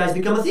sudden, this guy's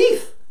become a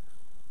thief.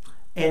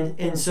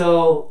 And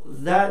so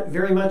that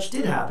very much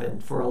did happen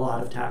for a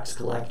lot of tax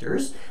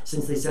collectors.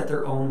 Since they set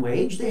their own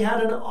wage, they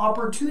had an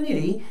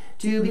opportunity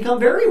to become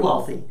very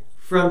wealthy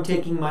from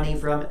taking money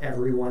from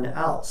everyone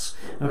else.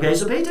 Okay,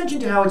 so pay attention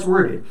to how it's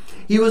worded.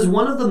 He was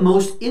one of the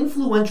most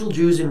influential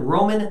Jews in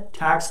Roman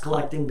tax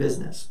collecting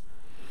business.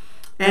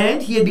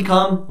 And he had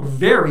become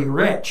very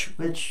rich,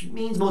 which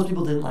means most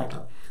people didn't like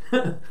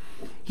him.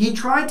 He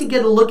tried to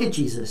get a look at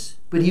Jesus,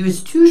 but he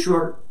was too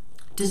short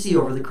to see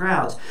over the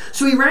crowds.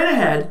 So he ran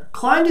ahead,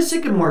 climbed a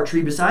sycamore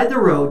tree beside the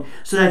road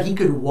so that he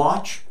could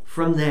watch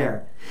from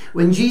there.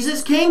 When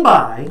Jesus came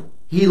by,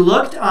 he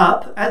looked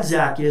up at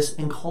Zacchaeus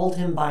and called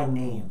him by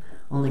name.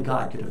 Only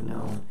God could have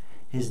known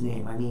his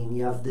name. I mean,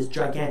 you have this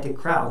gigantic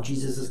crowd.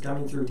 Jesus is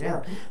coming through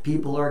town.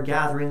 People are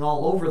gathering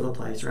all over the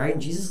place, right?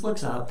 And Jesus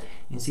looks up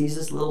and sees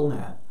this little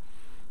man.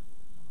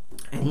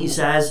 And he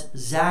says,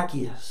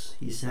 Zacchaeus,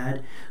 he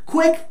said,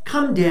 quick,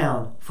 come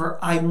down,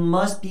 for I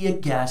must be a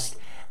guest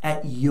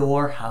at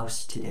your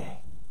house today.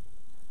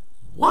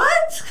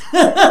 What?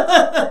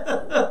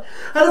 Out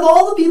of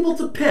all the people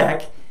to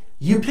pick,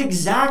 you pick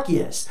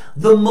Zacchaeus,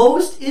 the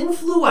most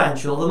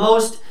influential, the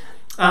most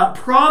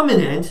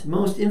prominent,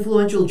 most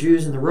influential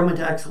Jews in the Roman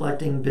tax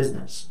collecting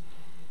business.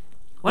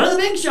 One of the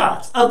big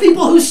shots of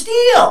people who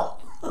steal.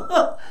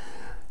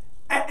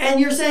 And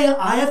you're saying,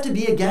 I have to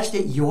be a guest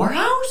at your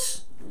house?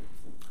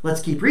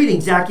 Let's keep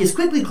reading. Zacchaeus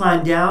quickly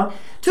climbed down,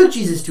 took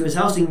Jesus to his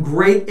house in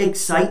great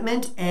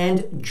excitement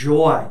and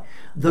joy.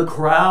 The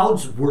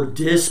crowds were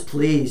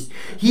displeased.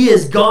 He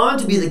has gone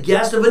to be the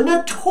guest of a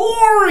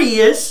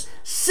notorious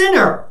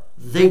sinner,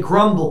 they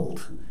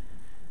grumbled.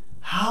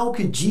 How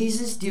could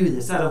Jesus do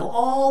this? Out of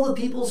all the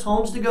people's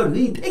homes to go to,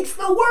 he picks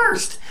the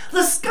worst,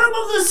 the scum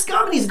of the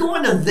scum, and he's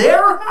going to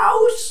their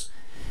house?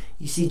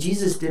 You see,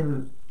 Jesus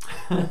didn't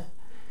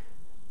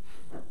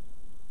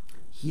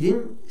he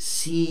didn't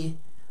see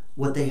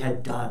what they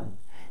had done.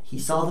 He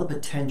saw the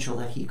potential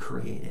that he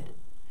created.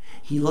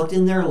 He looked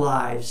in their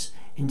lives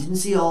and didn't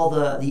see all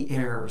the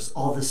errors,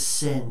 all the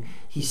sin.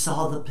 He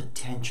saw the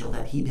potential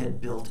that he had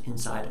built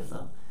inside of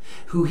them,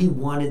 who he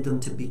wanted them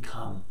to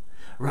become,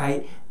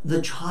 right?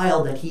 The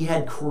child that he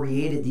had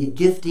created, the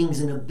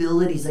giftings and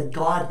abilities that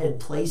God had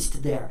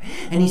placed there.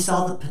 And he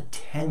saw the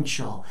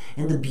potential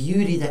and the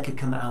beauty that could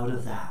come out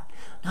of that.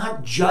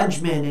 Not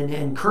judgment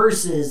and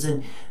curses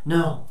and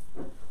no.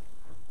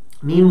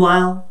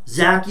 Meanwhile,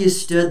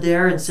 Zacchaeus stood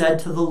there and said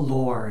to the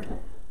Lord,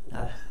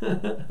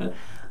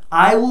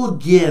 I will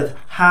give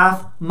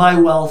half my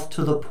wealth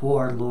to the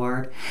poor,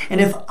 Lord.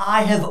 And if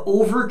I have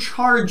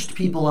overcharged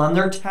people on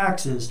their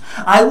taxes,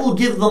 I will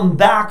give them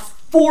back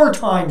 4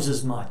 times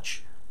as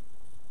much.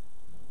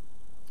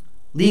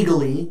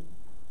 Legally,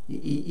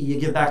 you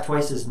give back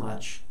twice as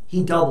much.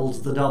 He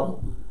doubles the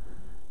double.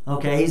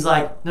 Okay, he's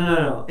like,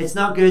 no. It's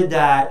not good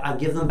that I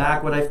give them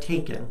back what I've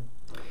taken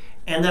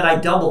and that I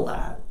double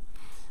that.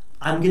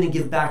 I'm going to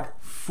give back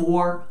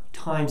 4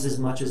 times as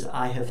much as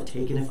I have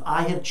taken. If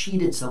I have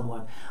cheated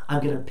someone,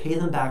 I'm going to pay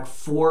them back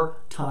 4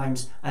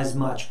 times as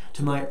much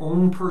to my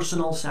own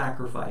personal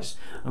sacrifice.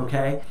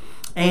 Okay?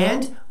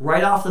 And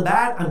right off the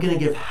bat, I'm going to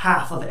give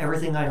half of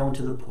everything I own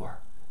to the poor.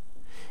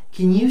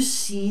 Can you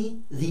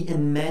see the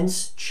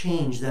immense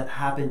change that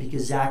happened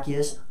because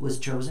Zacchaeus was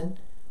chosen?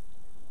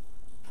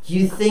 Do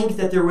you think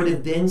that there would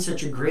have been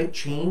such a great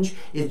change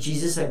if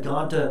Jesus had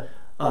gone to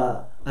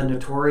a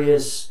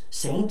notorious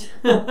saint,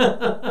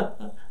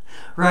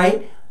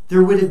 right?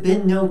 There would have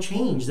been no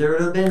change. There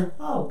would have been,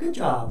 oh, good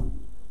job,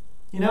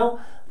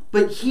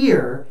 But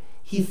here,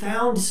 he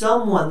found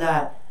someone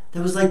that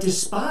was like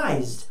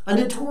despised, a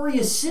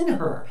notorious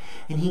sinner.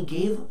 And he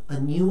gave a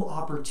new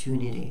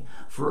opportunity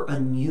for a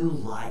new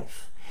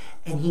life.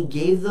 And he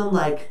gave them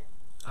like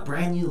a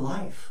brand new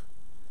life.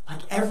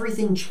 Like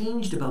everything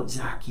changed about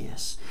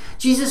Zacchaeus.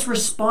 Jesus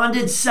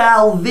responded,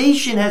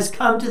 salvation has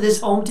come to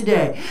this home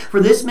today, for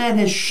this man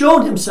has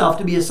shown himself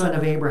to be a son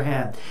of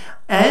Abraham.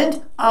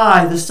 And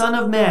I, the Son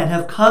of Man,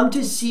 have come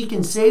to seek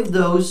and save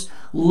those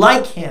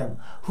like him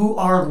who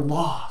are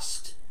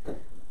lost.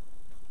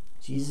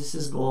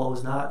 Jesus' goal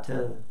was not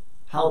to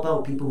help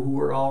out people who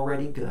were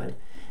already good.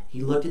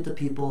 He looked at the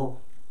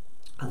people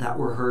that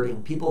were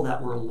hurting, people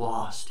that were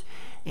lost,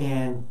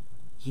 and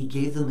he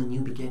gave them a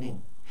new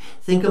beginning.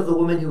 Think of the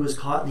woman who was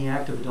caught in the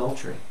act of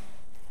adultery.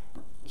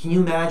 Can you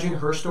imagine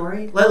her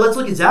story? Let's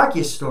look at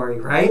Zacchaeus' story,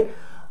 right?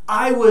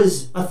 I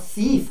was a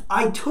thief.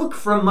 I took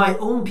from my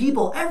own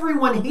people.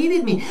 Everyone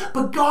hated me,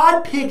 but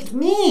God picked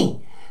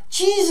me.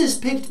 Jesus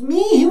picked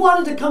me. He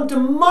wanted to come to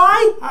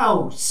my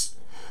house.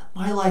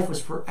 My life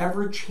was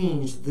forever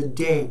changed the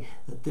day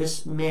that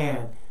this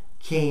man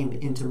came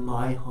into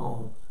my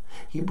home.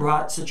 He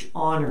brought such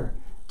honor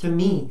to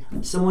me,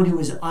 someone who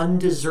was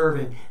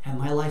undeserving, and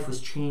my life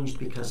was changed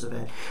because of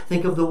it.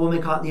 Think of the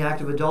woman caught in the act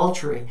of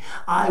adultery.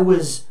 I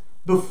was,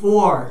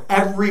 before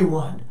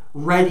everyone,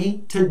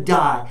 ready to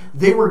die.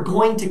 They were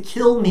going to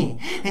kill me.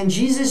 And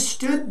Jesus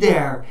stood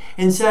there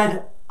and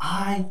said,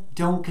 I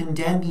don't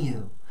condemn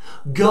you.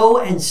 Go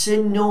and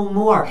sin no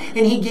more.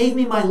 And he gave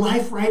me my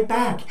life right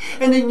back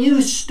and a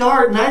new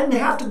start, and I didn't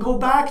have to go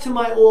back to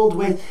my old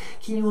ways.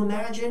 Can you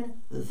imagine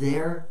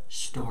their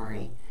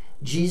story?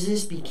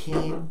 Jesus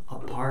became a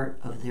part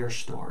of their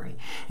story.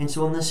 And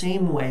so in the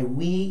same way,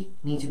 we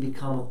need to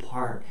become a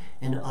part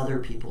in other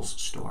people's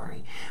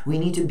story. We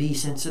need to be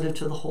sensitive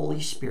to the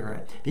Holy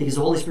Spirit, because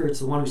the Holy Spirit's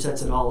the one who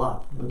sets it all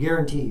up. I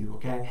guarantee you,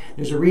 okay?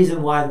 There's a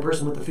reason why the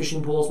person with the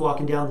fishing pole is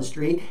walking down the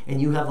street and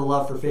you have a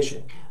love for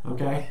fishing,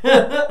 okay?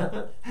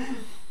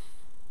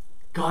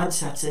 God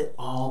sets it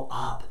all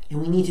up.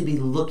 And we need to be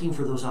looking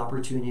for those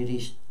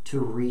opportunities to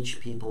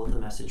reach people with the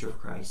message of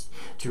Christ,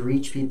 to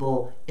reach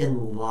people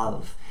in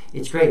love.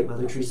 It's great,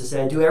 Mother Teresa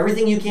said, do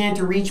everything you can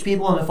to reach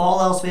people, and if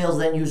all else fails,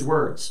 then use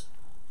words.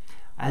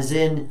 As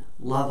in,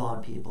 love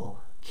on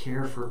people,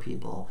 care for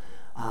people,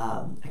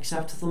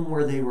 accept them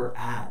where they were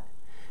at,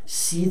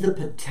 see the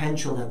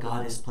potential that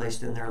God has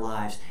placed in their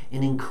lives,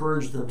 and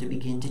encourage them to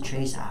begin to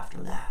chase after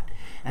that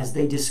as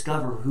they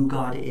discover who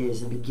God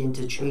is and begin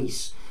to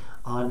chase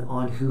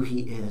on who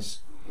he is.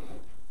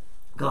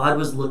 God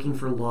was looking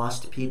for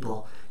lost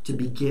people to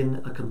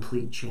begin a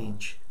complete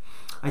change.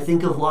 I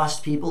think of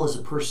lost people as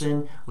a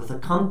person with a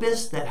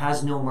compass that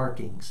has no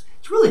markings.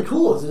 It's really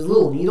cool. It's a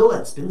little needle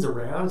that spins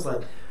around. It's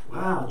like,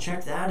 wow,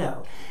 check that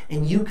out.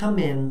 And you come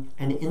in,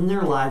 and in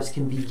their lives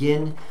can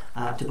begin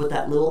to put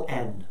that little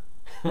N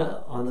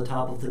on the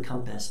top of the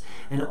compass.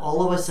 And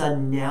all of a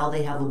sudden, now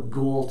they have a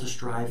goal to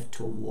strive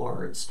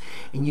towards.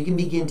 And you can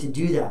begin to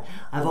do that.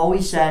 I've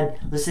always said,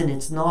 listen,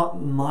 it's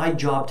not my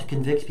job to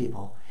convict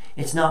people.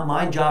 It's not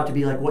my job to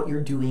be like, what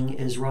you're doing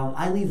is wrong.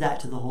 I leave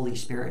that to the Holy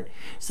Spirit.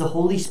 It's the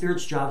Holy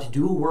Spirit's job to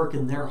do a work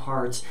in their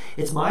hearts.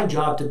 It's my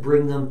job to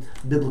bring them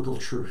biblical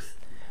truth,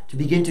 to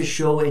begin to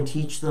show and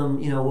teach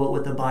them,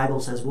 what the Bible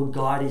says, what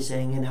God is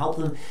saying, and help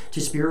them to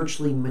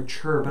spiritually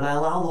mature. But I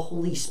allow the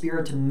Holy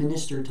Spirit to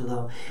minister to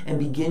them and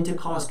begin to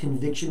cause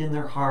conviction in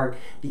their heart,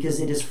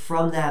 because it is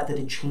from that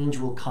a change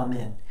will come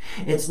in.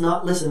 It's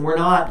not, listen, we're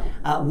not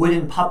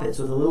wooden puppets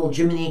with a little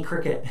Jiminy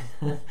Cricket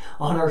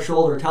on our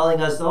shoulder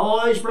telling us,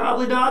 oh, you should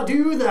probably not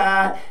do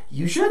that.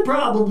 You should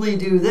probably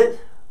do that.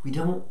 We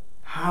don't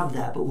have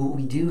that, but what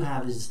we do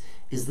have is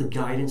the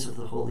guidance of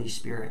the Holy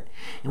Spirit.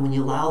 And when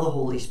you allow the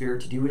Holy Spirit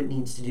to do what it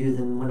needs to do,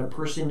 then when a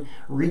person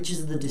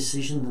reaches the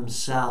decision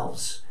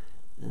themselves,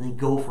 then they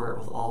go for it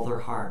with all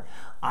their heart.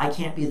 I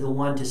can't be the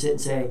one to sit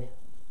and say,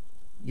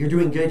 you're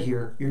doing good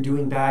here, you're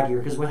doing bad here,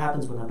 because what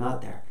happens when I'm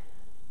not there?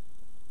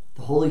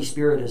 The Holy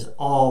Spirit is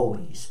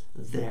always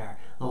there.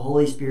 The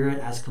Holy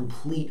Spirit has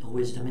complete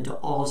wisdom into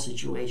all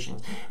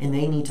situations, and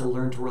they need to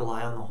learn to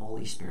rely on the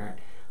Holy Spirit.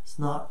 It's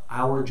not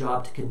our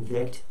job to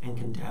convict and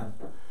condemn.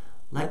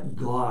 Let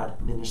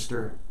God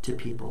minister to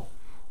people,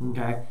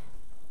 okay?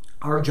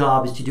 Our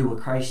job is to do what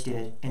Christ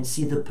did and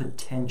see the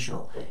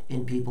potential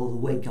in people the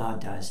way God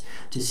does,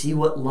 to see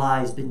what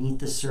lies beneath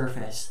the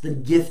surface, the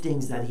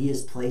giftings that he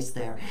has placed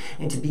there,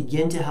 and to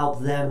begin to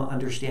help them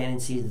understand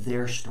and see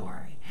their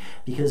story.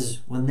 Because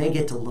when they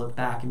get to look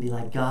back and be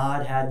like,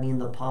 God had me in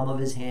the palm of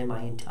his hand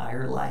my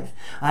entire life.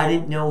 I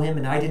didn't know him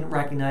and I didn't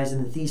recognize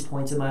him at these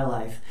points in my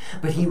life,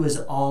 but he was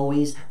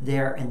always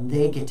there, and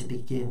they get to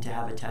begin to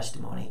have a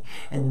testimony,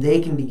 and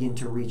they can begin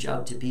to reach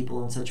out to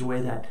people in such a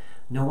way that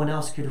no one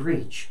else could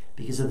reach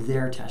because of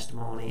their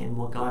testimony and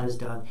what God has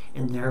done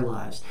in their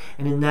lives.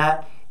 And in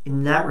that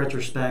in that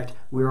retrospect,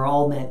 we're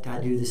all meant to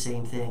do the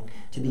same thing,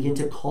 to begin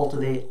to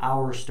cultivate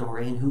our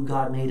story and who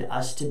God made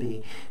us to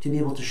be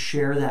able to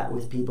share that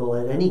with people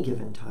at any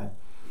given time.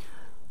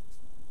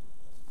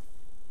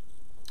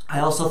 I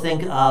also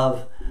think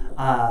of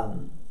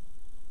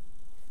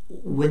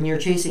when you're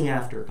chasing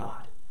after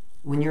God,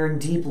 when you're in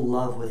deep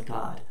love with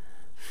God,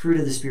 fruit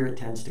of the Spirit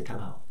tends to come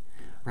out,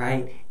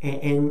 right?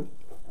 And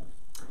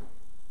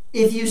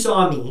if you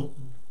saw me,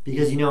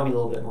 because you know me a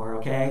little bit more,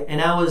 okay?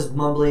 And I was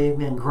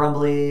mumbly and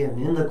grumbly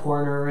and in the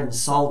corner and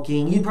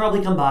sulking, you'd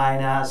probably come by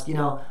and ask,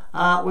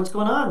 what's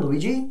going on,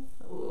 Luigi?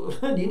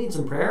 Do you need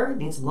some prayer? You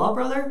need some love,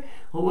 brother?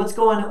 Well, what's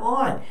going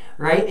on,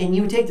 right? And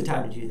you would take the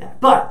time to do that.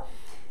 But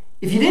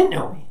if you didn't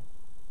know me,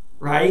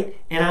 right,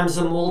 and I'm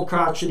some old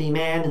crotchety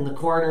man in the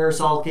corner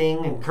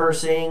sulking and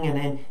cursing, and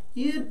then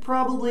you'd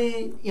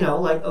probably,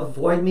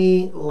 avoid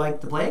me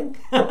like the plague,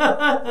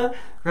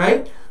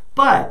 right?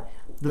 But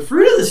the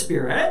fruit of the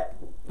Spirit,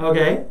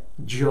 okay,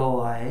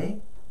 joy,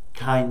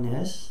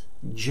 kindness,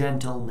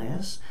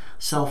 gentleness,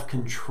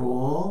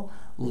 self-control,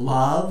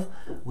 love,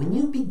 when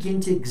you begin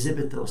to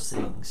exhibit those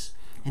things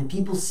and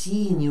people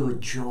see in you a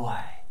joy,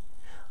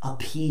 a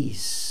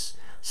peace,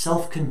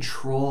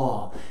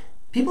 self-control,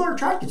 people are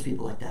attracted to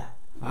people like that.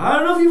 I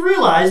don't know if you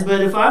realize, but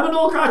if I'm an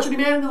old crotchety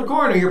man in the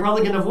corner, you're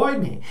probably going to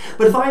avoid me.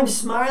 But if I'm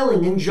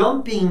smiling and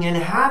jumping and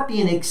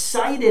happy and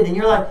excited, and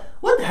you're like,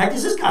 what the heck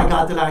has this guy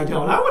got that I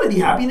don't? I want to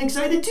be happy and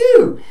excited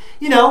too.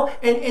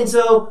 And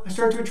so I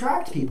start to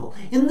attract people.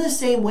 In the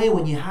same way,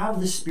 when you have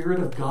the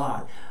Spirit of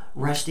God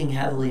resting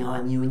heavily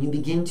on you and you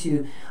begin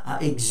to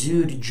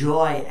exude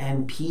joy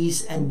and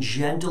peace and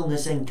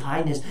gentleness and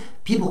kindness,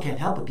 people can't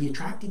help but be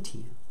attracted to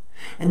you.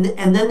 And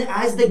then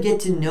as they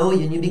get to know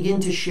you and you begin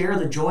to share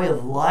the joy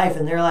of life,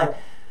 and they're like,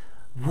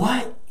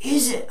 what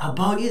is it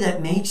about you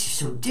that makes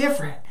you so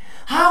different?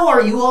 How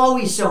are you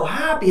always so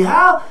happy?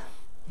 How?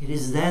 It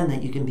is then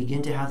that you can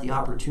begin to have the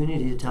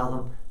opportunity to tell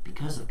them,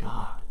 because of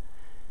God.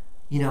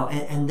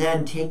 And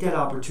then take that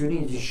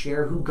opportunity to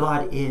share who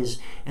God is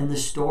and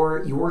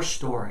your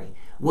story,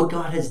 what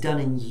God has done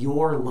in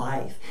your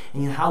life,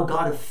 and how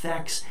God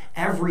affects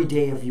every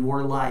day of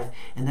your life.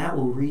 And that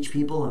will reach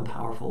people in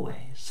powerful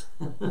ways.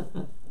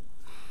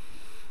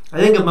 I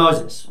think of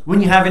Moses,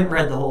 when you haven't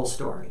read the whole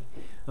story,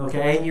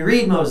 okay? And you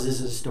read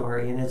Moses'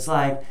 story, and it's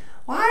like,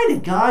 why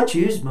did God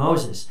choose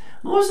Moses?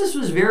 Moses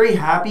was very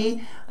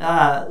happy,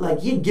 like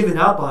he had given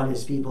up on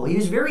his people. He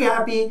was very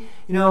happy,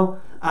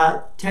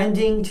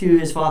 tending to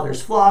his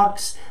father's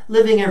flocks,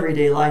 living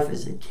everyday life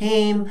as it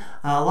came,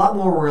 a lot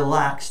more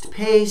relaxed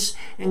pace.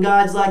 And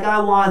God's like,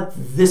 I want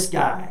this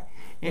guy.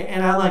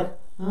 And I'm like,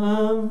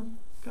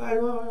 God,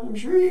 I'm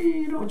sure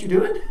you know what you're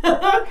doing.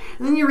 And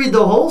then you read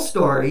the whole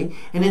story,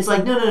 and it's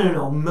like,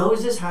 no.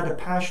 Moses had a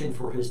passion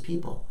for his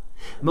people.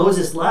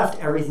 Moses left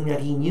everything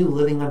that he knew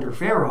living under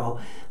Pharaoh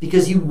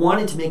because he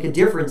wanted to make a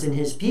difference in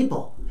his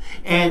people.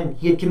 And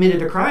he had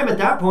committed a crime at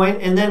that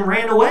point and then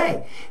ran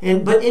away.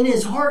 But in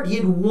his heart, he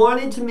had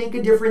wanted to make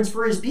a difference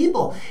for his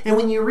people. And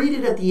when you read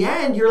it at the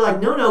end, you're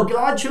like, no,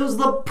 God chose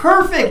the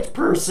perfect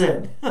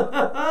person.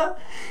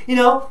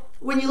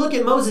 When you look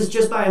at Moses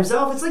just by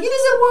himself, it's like he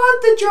doesn't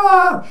want the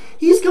job.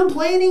 He's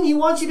complaining. He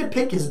wants you to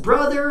pick his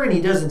brother, and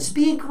he doesn't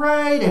speak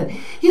right, and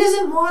he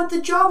doesn't want the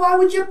job. Why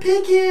would you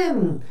pick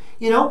him?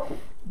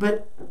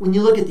 But when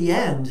you look at the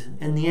end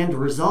and the end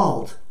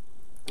result,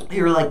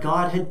 you're like,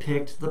 God had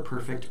picked the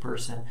perfect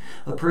person,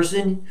 a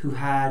person who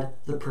had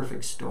the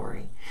perfect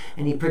story.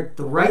 And he picked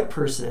the right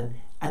person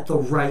at the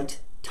right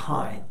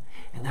time.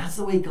 And that's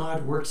the way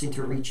God works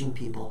into reaching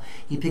people.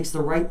 He picks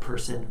the right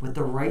person with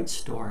the right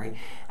story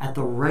at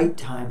the right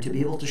time to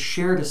be able to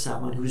share to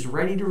someone who's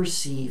ready to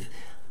receive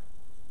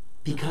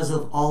because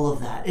of all of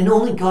that. And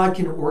only God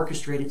can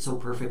orchestrate it so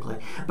perfectly.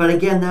 But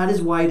again, that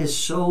is why it is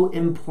so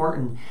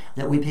important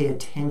that we pay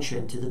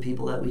attention to the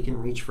people that we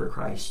can reach for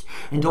Christ.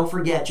 And don't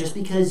forget, just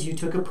because you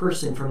took a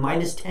person from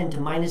 -10 to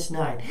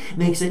 -9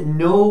 makes it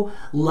no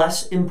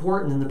less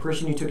important than the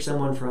person who took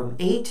someone from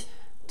 8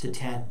 to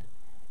 10.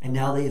 And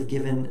now they have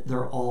given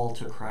their all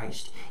to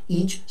Christ.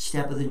 Each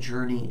step of the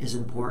journey is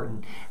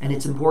important. And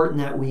it's important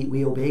that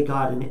we obey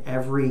God in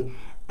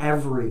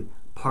every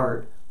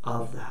part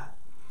of that.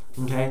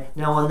 Okay?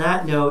 Now on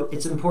that note,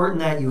 it's important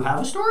that you have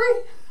a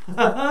story.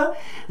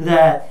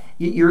 That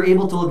you're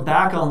able to look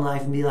back on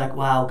life and be like,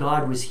 wow,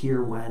 God was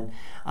here when.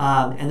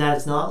 And that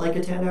it's not like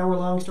a 10-hour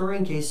long story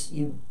in case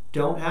you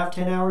don't have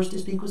 10 hours to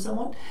speak with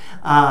someone.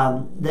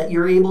 That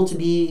you're able to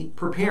be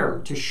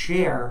prepared to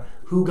share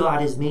who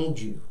God has made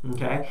you,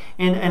 okay?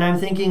 And I'm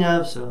thinking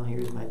of, so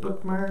here's my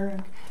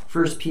bookmark,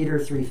 1 Peter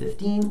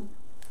 3:15.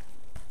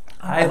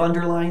 I've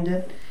underlined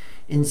it.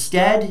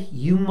 Instead,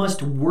 you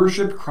must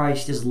worship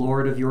Christ as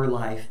Lord of your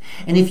life.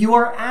 And if you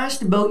are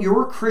asked about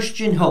your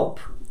Christian hope,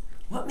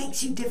 what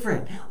makes you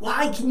different?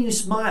 Why can you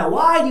smile?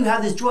 Why do you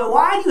have this joy?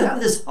 Why do you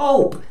have this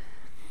hope?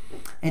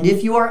 And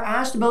if you are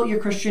asked about your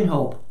Christian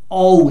hope,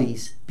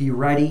 always be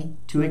ready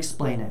to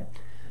explain it.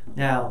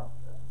 Now, ...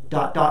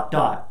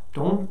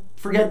 Don't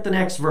forget the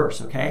next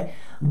verse, okay?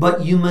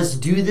 But you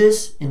must do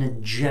this in a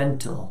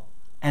gentle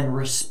and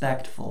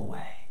respectful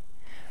way.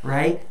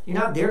 right? You're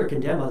not there to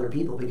condemn other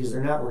people because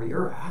they're not where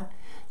you're at.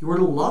 You're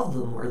to love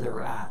them where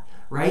they're at,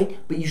 right?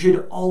 But you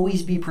should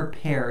always be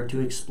prepared to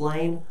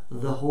explain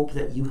the hope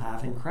that you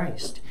have in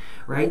Christ,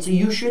 right? So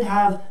you should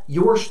have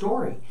your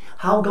story,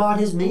 how God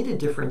has made a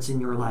difference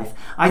in your life.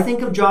 I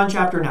think of John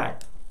chapter 9,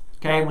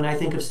 okay? When I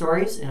think of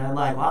stories, and I'm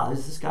like, wow,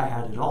 this guy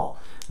had it all,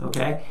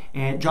 okay?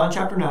 And John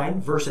chapter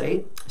 9, verse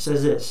 8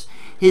 says this: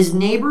 his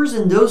neighbors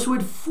and those who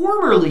had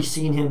formerly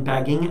seen him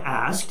begging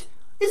asked,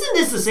 isn't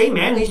this the same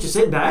man who used to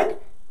sit and beg?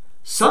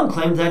 Some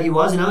claimed that he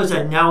was, and others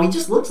said, no, he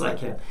just looks like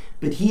him.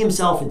 But he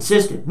himself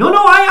insisted, no,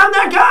 I am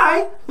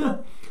that guy.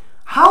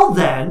 How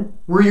then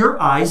were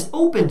your eyes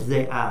opened,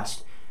 they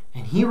asked.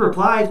 And he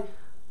replied,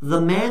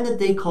 the man that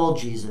they called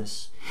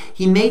Jesus.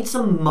 He made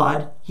some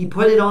mud, he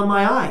put it on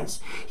my eyes.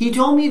 He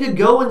told me to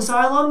go in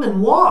Siloam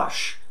and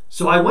wash.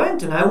 So I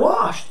went and I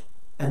washed,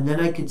 and then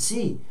I could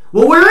see.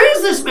 Well, where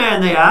is this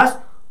man, they asked.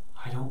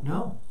 I don't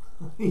know,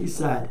 he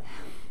said.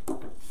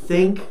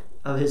 Think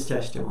of his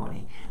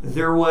testimony.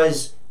 There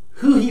was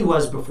who he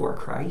was before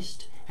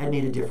Christ had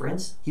made a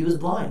difference. He was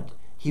blind.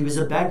 He was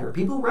a beggar.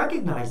 People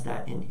recognized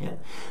that in him.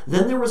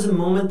 Then there was a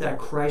moment that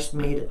Christ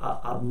made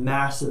a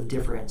massive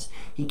difference.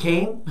 He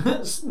came,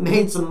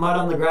 made some mud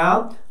on the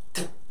ground,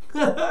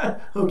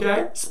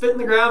 okay, spit in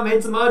the ground,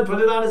 made some mud,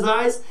 put it on his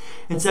eyes,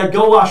 and said,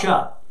 go wash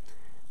up.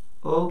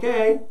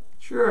 Okay,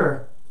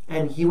 sure.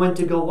 And he went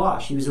to go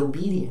wash. He was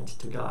obedient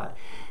to God.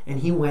 And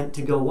he went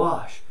to go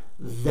wash.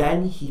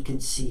 Then he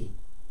could see.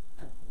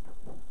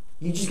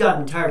 You just got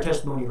an entire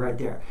testimony right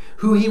there.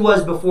 Who he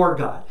was before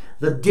God,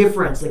 the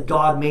difference that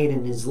God made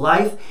in his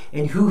life,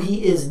 and who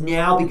he is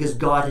now because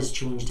God has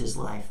changed his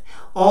life.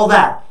 All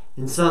that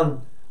in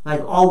some,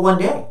 like all one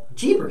day.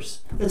 Jeepers.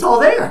 It's all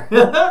there.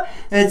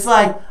 It's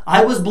like,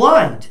 I was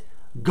blind.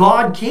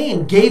 God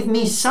came, gave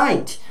me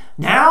sight.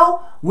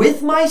 Now,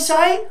 with my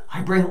sight,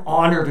 I bring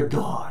honor to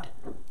God.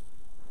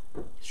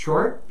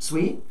 Short,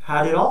 sweet,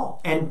 had it all.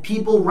 And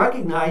people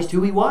recognized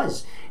who he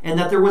was and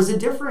that there was a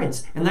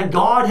difference and that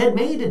God had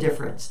made a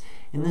difference.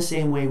 In the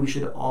same way, we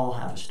should all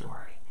have a story.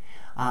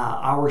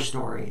 Our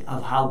story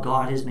of how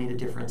God has made a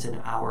difference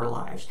in our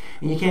lives.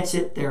 And you can't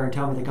sit there and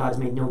tell me that God's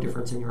made no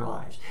difference in your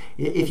lives.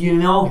 If you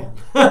know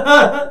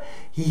him,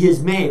 he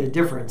has made a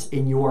difference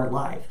in your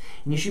life.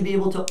 And you should be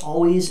able to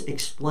always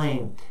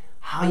explain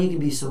how you can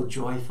be so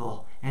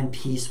joyful and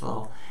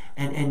peaceful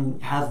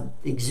and have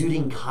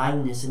exuding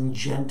kindness and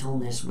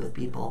gentleness with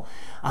people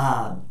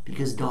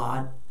because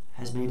God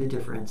has made a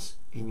difference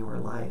in your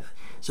life.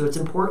 So it's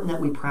important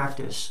that we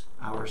practice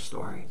our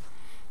story.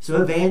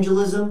 So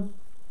evangelism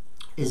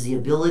is the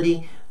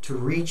ability to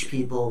reach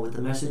people with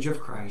the message of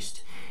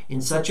Christ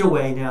in such a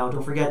way. Now,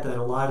 don't forget that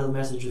a lot of the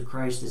message of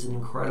Christ is an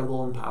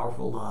incredible and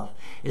powerful love,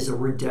 is a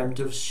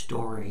redemptive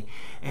story.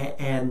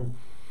 And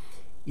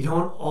you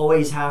don't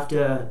always have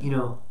to,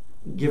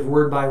 give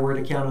word-by-word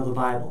account of the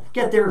Bible.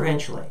 Get there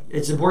eventually.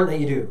 It's important that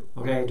you do,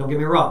 okay? Don't get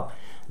me wrong.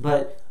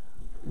 But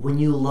when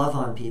you love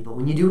on people,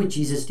 when you do what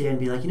Jesus did and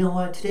be like, you know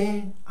what,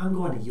 today I'm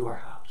going to your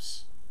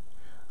house.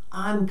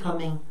 I'm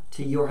coming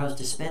to your house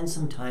to spend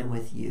some time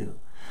with you.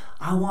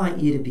 I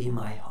want you to be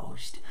my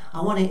host.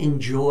 I want to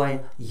enjoy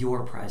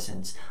your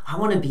presence. I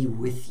want to be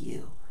with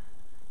you.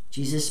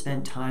 Jesus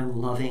spent time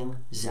loving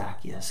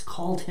Zacchaeus,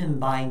 called him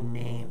by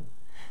name.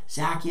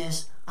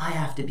 Zacchaeus, I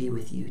have to be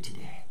with you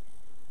today.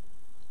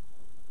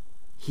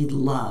 He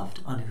loved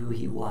on who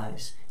he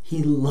was.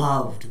 He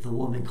loved the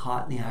woman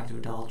caught in the act of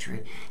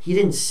adultery. He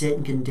didn't sit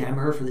and condemn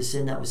her for the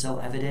sin that was so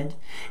evident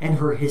and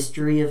her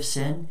history of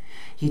sin.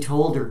 He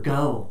told her,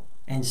 go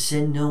and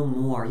sin no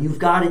more. You've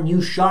got a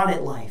new shot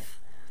at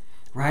life,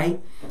 right?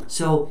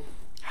 So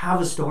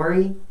have a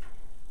story.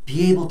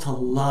 Be able to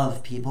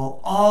love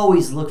people.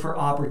 Always look for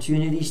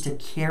opportunities to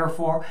care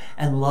for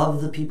and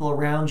love the people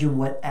around you in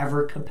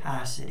whatever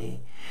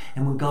capacity.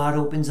 And when God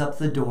opens up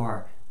the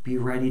door, be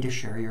ready to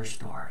share your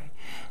story.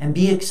 And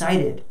be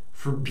excited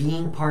for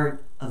being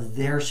part of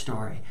their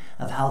story,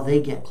 of how they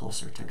get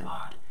closer to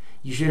God.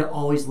 You should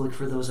always look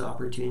for those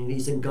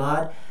opportunities, and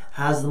God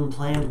has them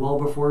planned well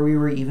before we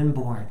were even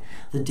born.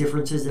 The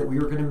differences that we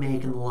were going to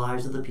make in the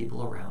lives of the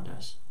people around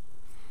us.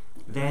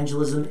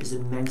 Evangelism is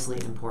immensely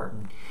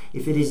important.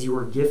 If it is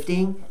your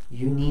gifting,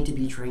 you need to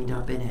be trained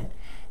up in it,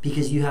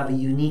 because you have a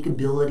unique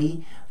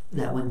ability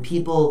that when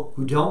people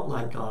who don't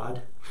like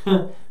God,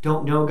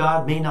 don't know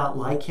God, may not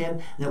like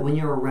him, that when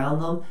you're around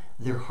them,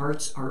 their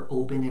hearts are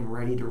open and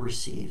ready to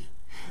receive.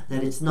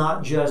 That it's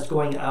not just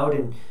going out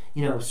and,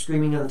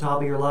 screaming at the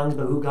top of your lungs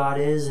about who God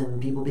is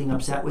and people being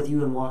upset with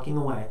you and walking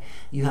away.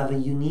 You have a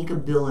unique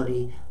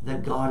ability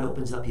that God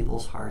opens up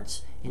people's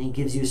hearts, and he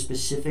gives you a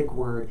specific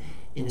word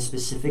in a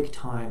specific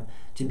time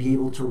to be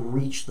able to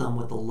reach them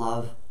with the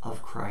love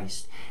of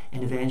Christ.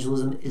 And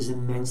evangelism is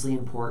immensely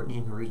important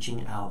in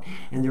reaching out.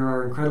 And there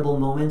are incredible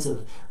moments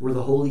of where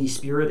the Holy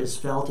Spirit is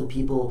felt and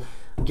people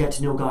get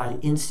to know God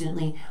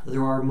instantly.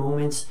 There are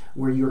moments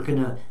where you're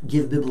going to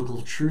give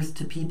biblical truth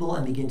to people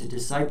and begin to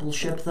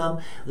discipleship them.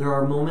 There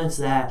are moments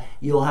that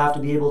you'll have to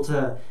be able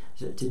to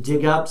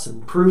dig up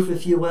some proof,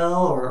 if you will,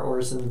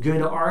 or some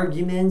good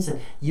arguments,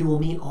 and you will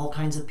meet all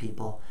kinds of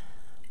people.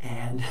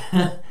 And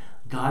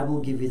God will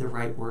give you the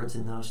right words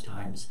in those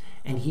times.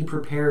 And he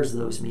prepares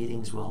those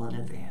meetings well in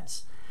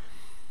advance.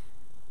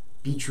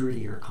 Be true to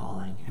your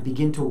calling and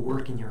begin to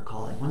work in your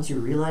calling. Once you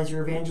realize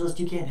you're an evangelist,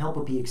 you can't help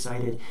but be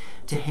excited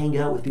to hang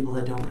out with people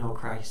that don't know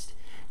Christ,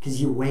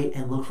 because you wait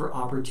and look for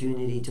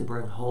opportunity to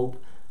bring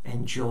hope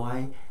and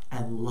joy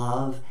and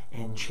love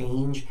and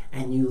change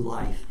and new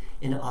life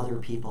in other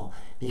people.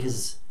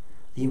 Because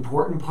the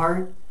important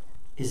part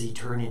is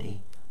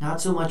eternity.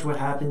 Not so much what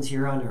happens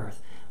here on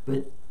earth,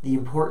 but the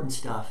important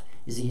stuff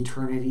is the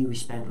eternity we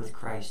spend with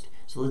Christ.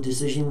 So the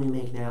decision we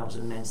make now is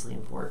immensely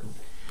important.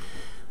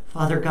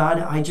 Father God,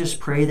 I just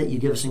pray that you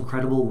give us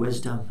incredible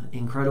wisdom,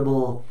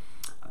 incredible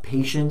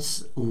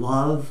patience,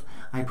 love.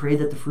 I pray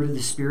that the fruit of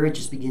the Spirit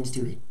just begins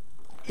to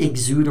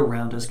exude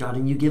around us, God,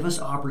 and you give us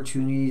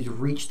opportunity to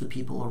reach the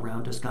people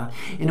around us, God,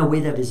 in a way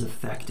that is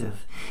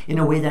effective, in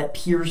a way that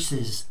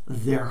pierces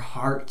their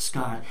hearts,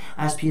 God.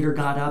 As Peter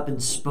got up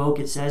and spoke,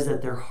 it says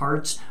that their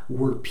hearts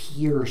were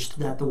pierced,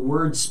 that the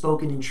words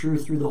spoken in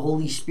truth through the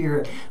Holy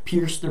Spirit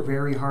pierced their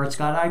very hearts.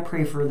 God, I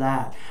pray for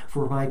that,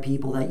 for my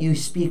people, that you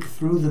speak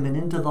through them and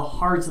into the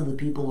hearts of the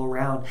people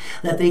around,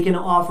 that they can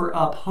offer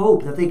up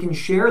hope, that they can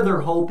share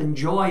their hope and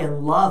joy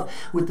and love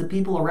with the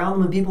people around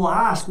them. And people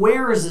ask,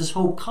 where is this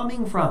hope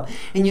coming from?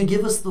 And you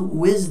give us the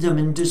wisdom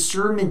and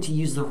discernment to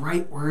use the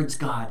right words,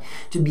 God,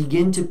 to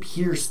begin to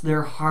pierce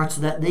their hearts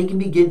so that they can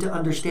begin to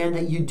understand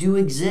that you do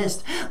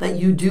exist, that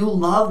you do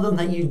love them,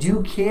 that you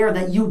do care,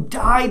 that you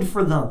died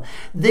for them.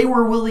 They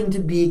were willing to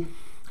be,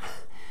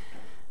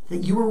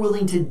 that you were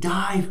willing to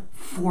die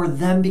for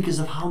them because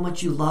of how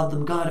much you love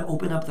them. God,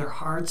 open up their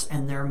hearts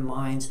and their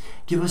minds.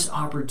 Give us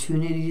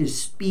opportunity to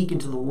speak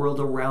into the world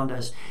around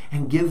us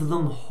and give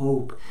them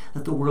hope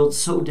that the world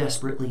so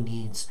desperately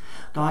needs.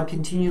 God,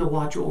 continue to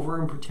watch over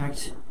and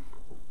protect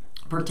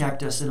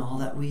us in all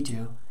that we do.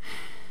 In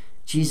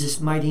Jesus'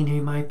 mighty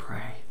name I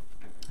pray.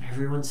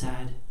 Everyone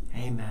said,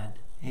 amen.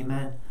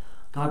 Amen.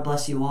 God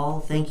bless you all.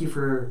 Thank you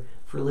for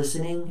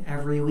listening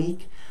every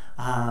week.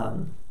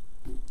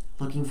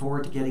 Looking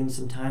forward to getting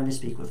some time to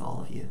speak with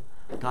all of you.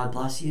 God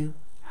bless you.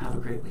 Have a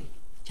great week.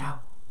 Ciao.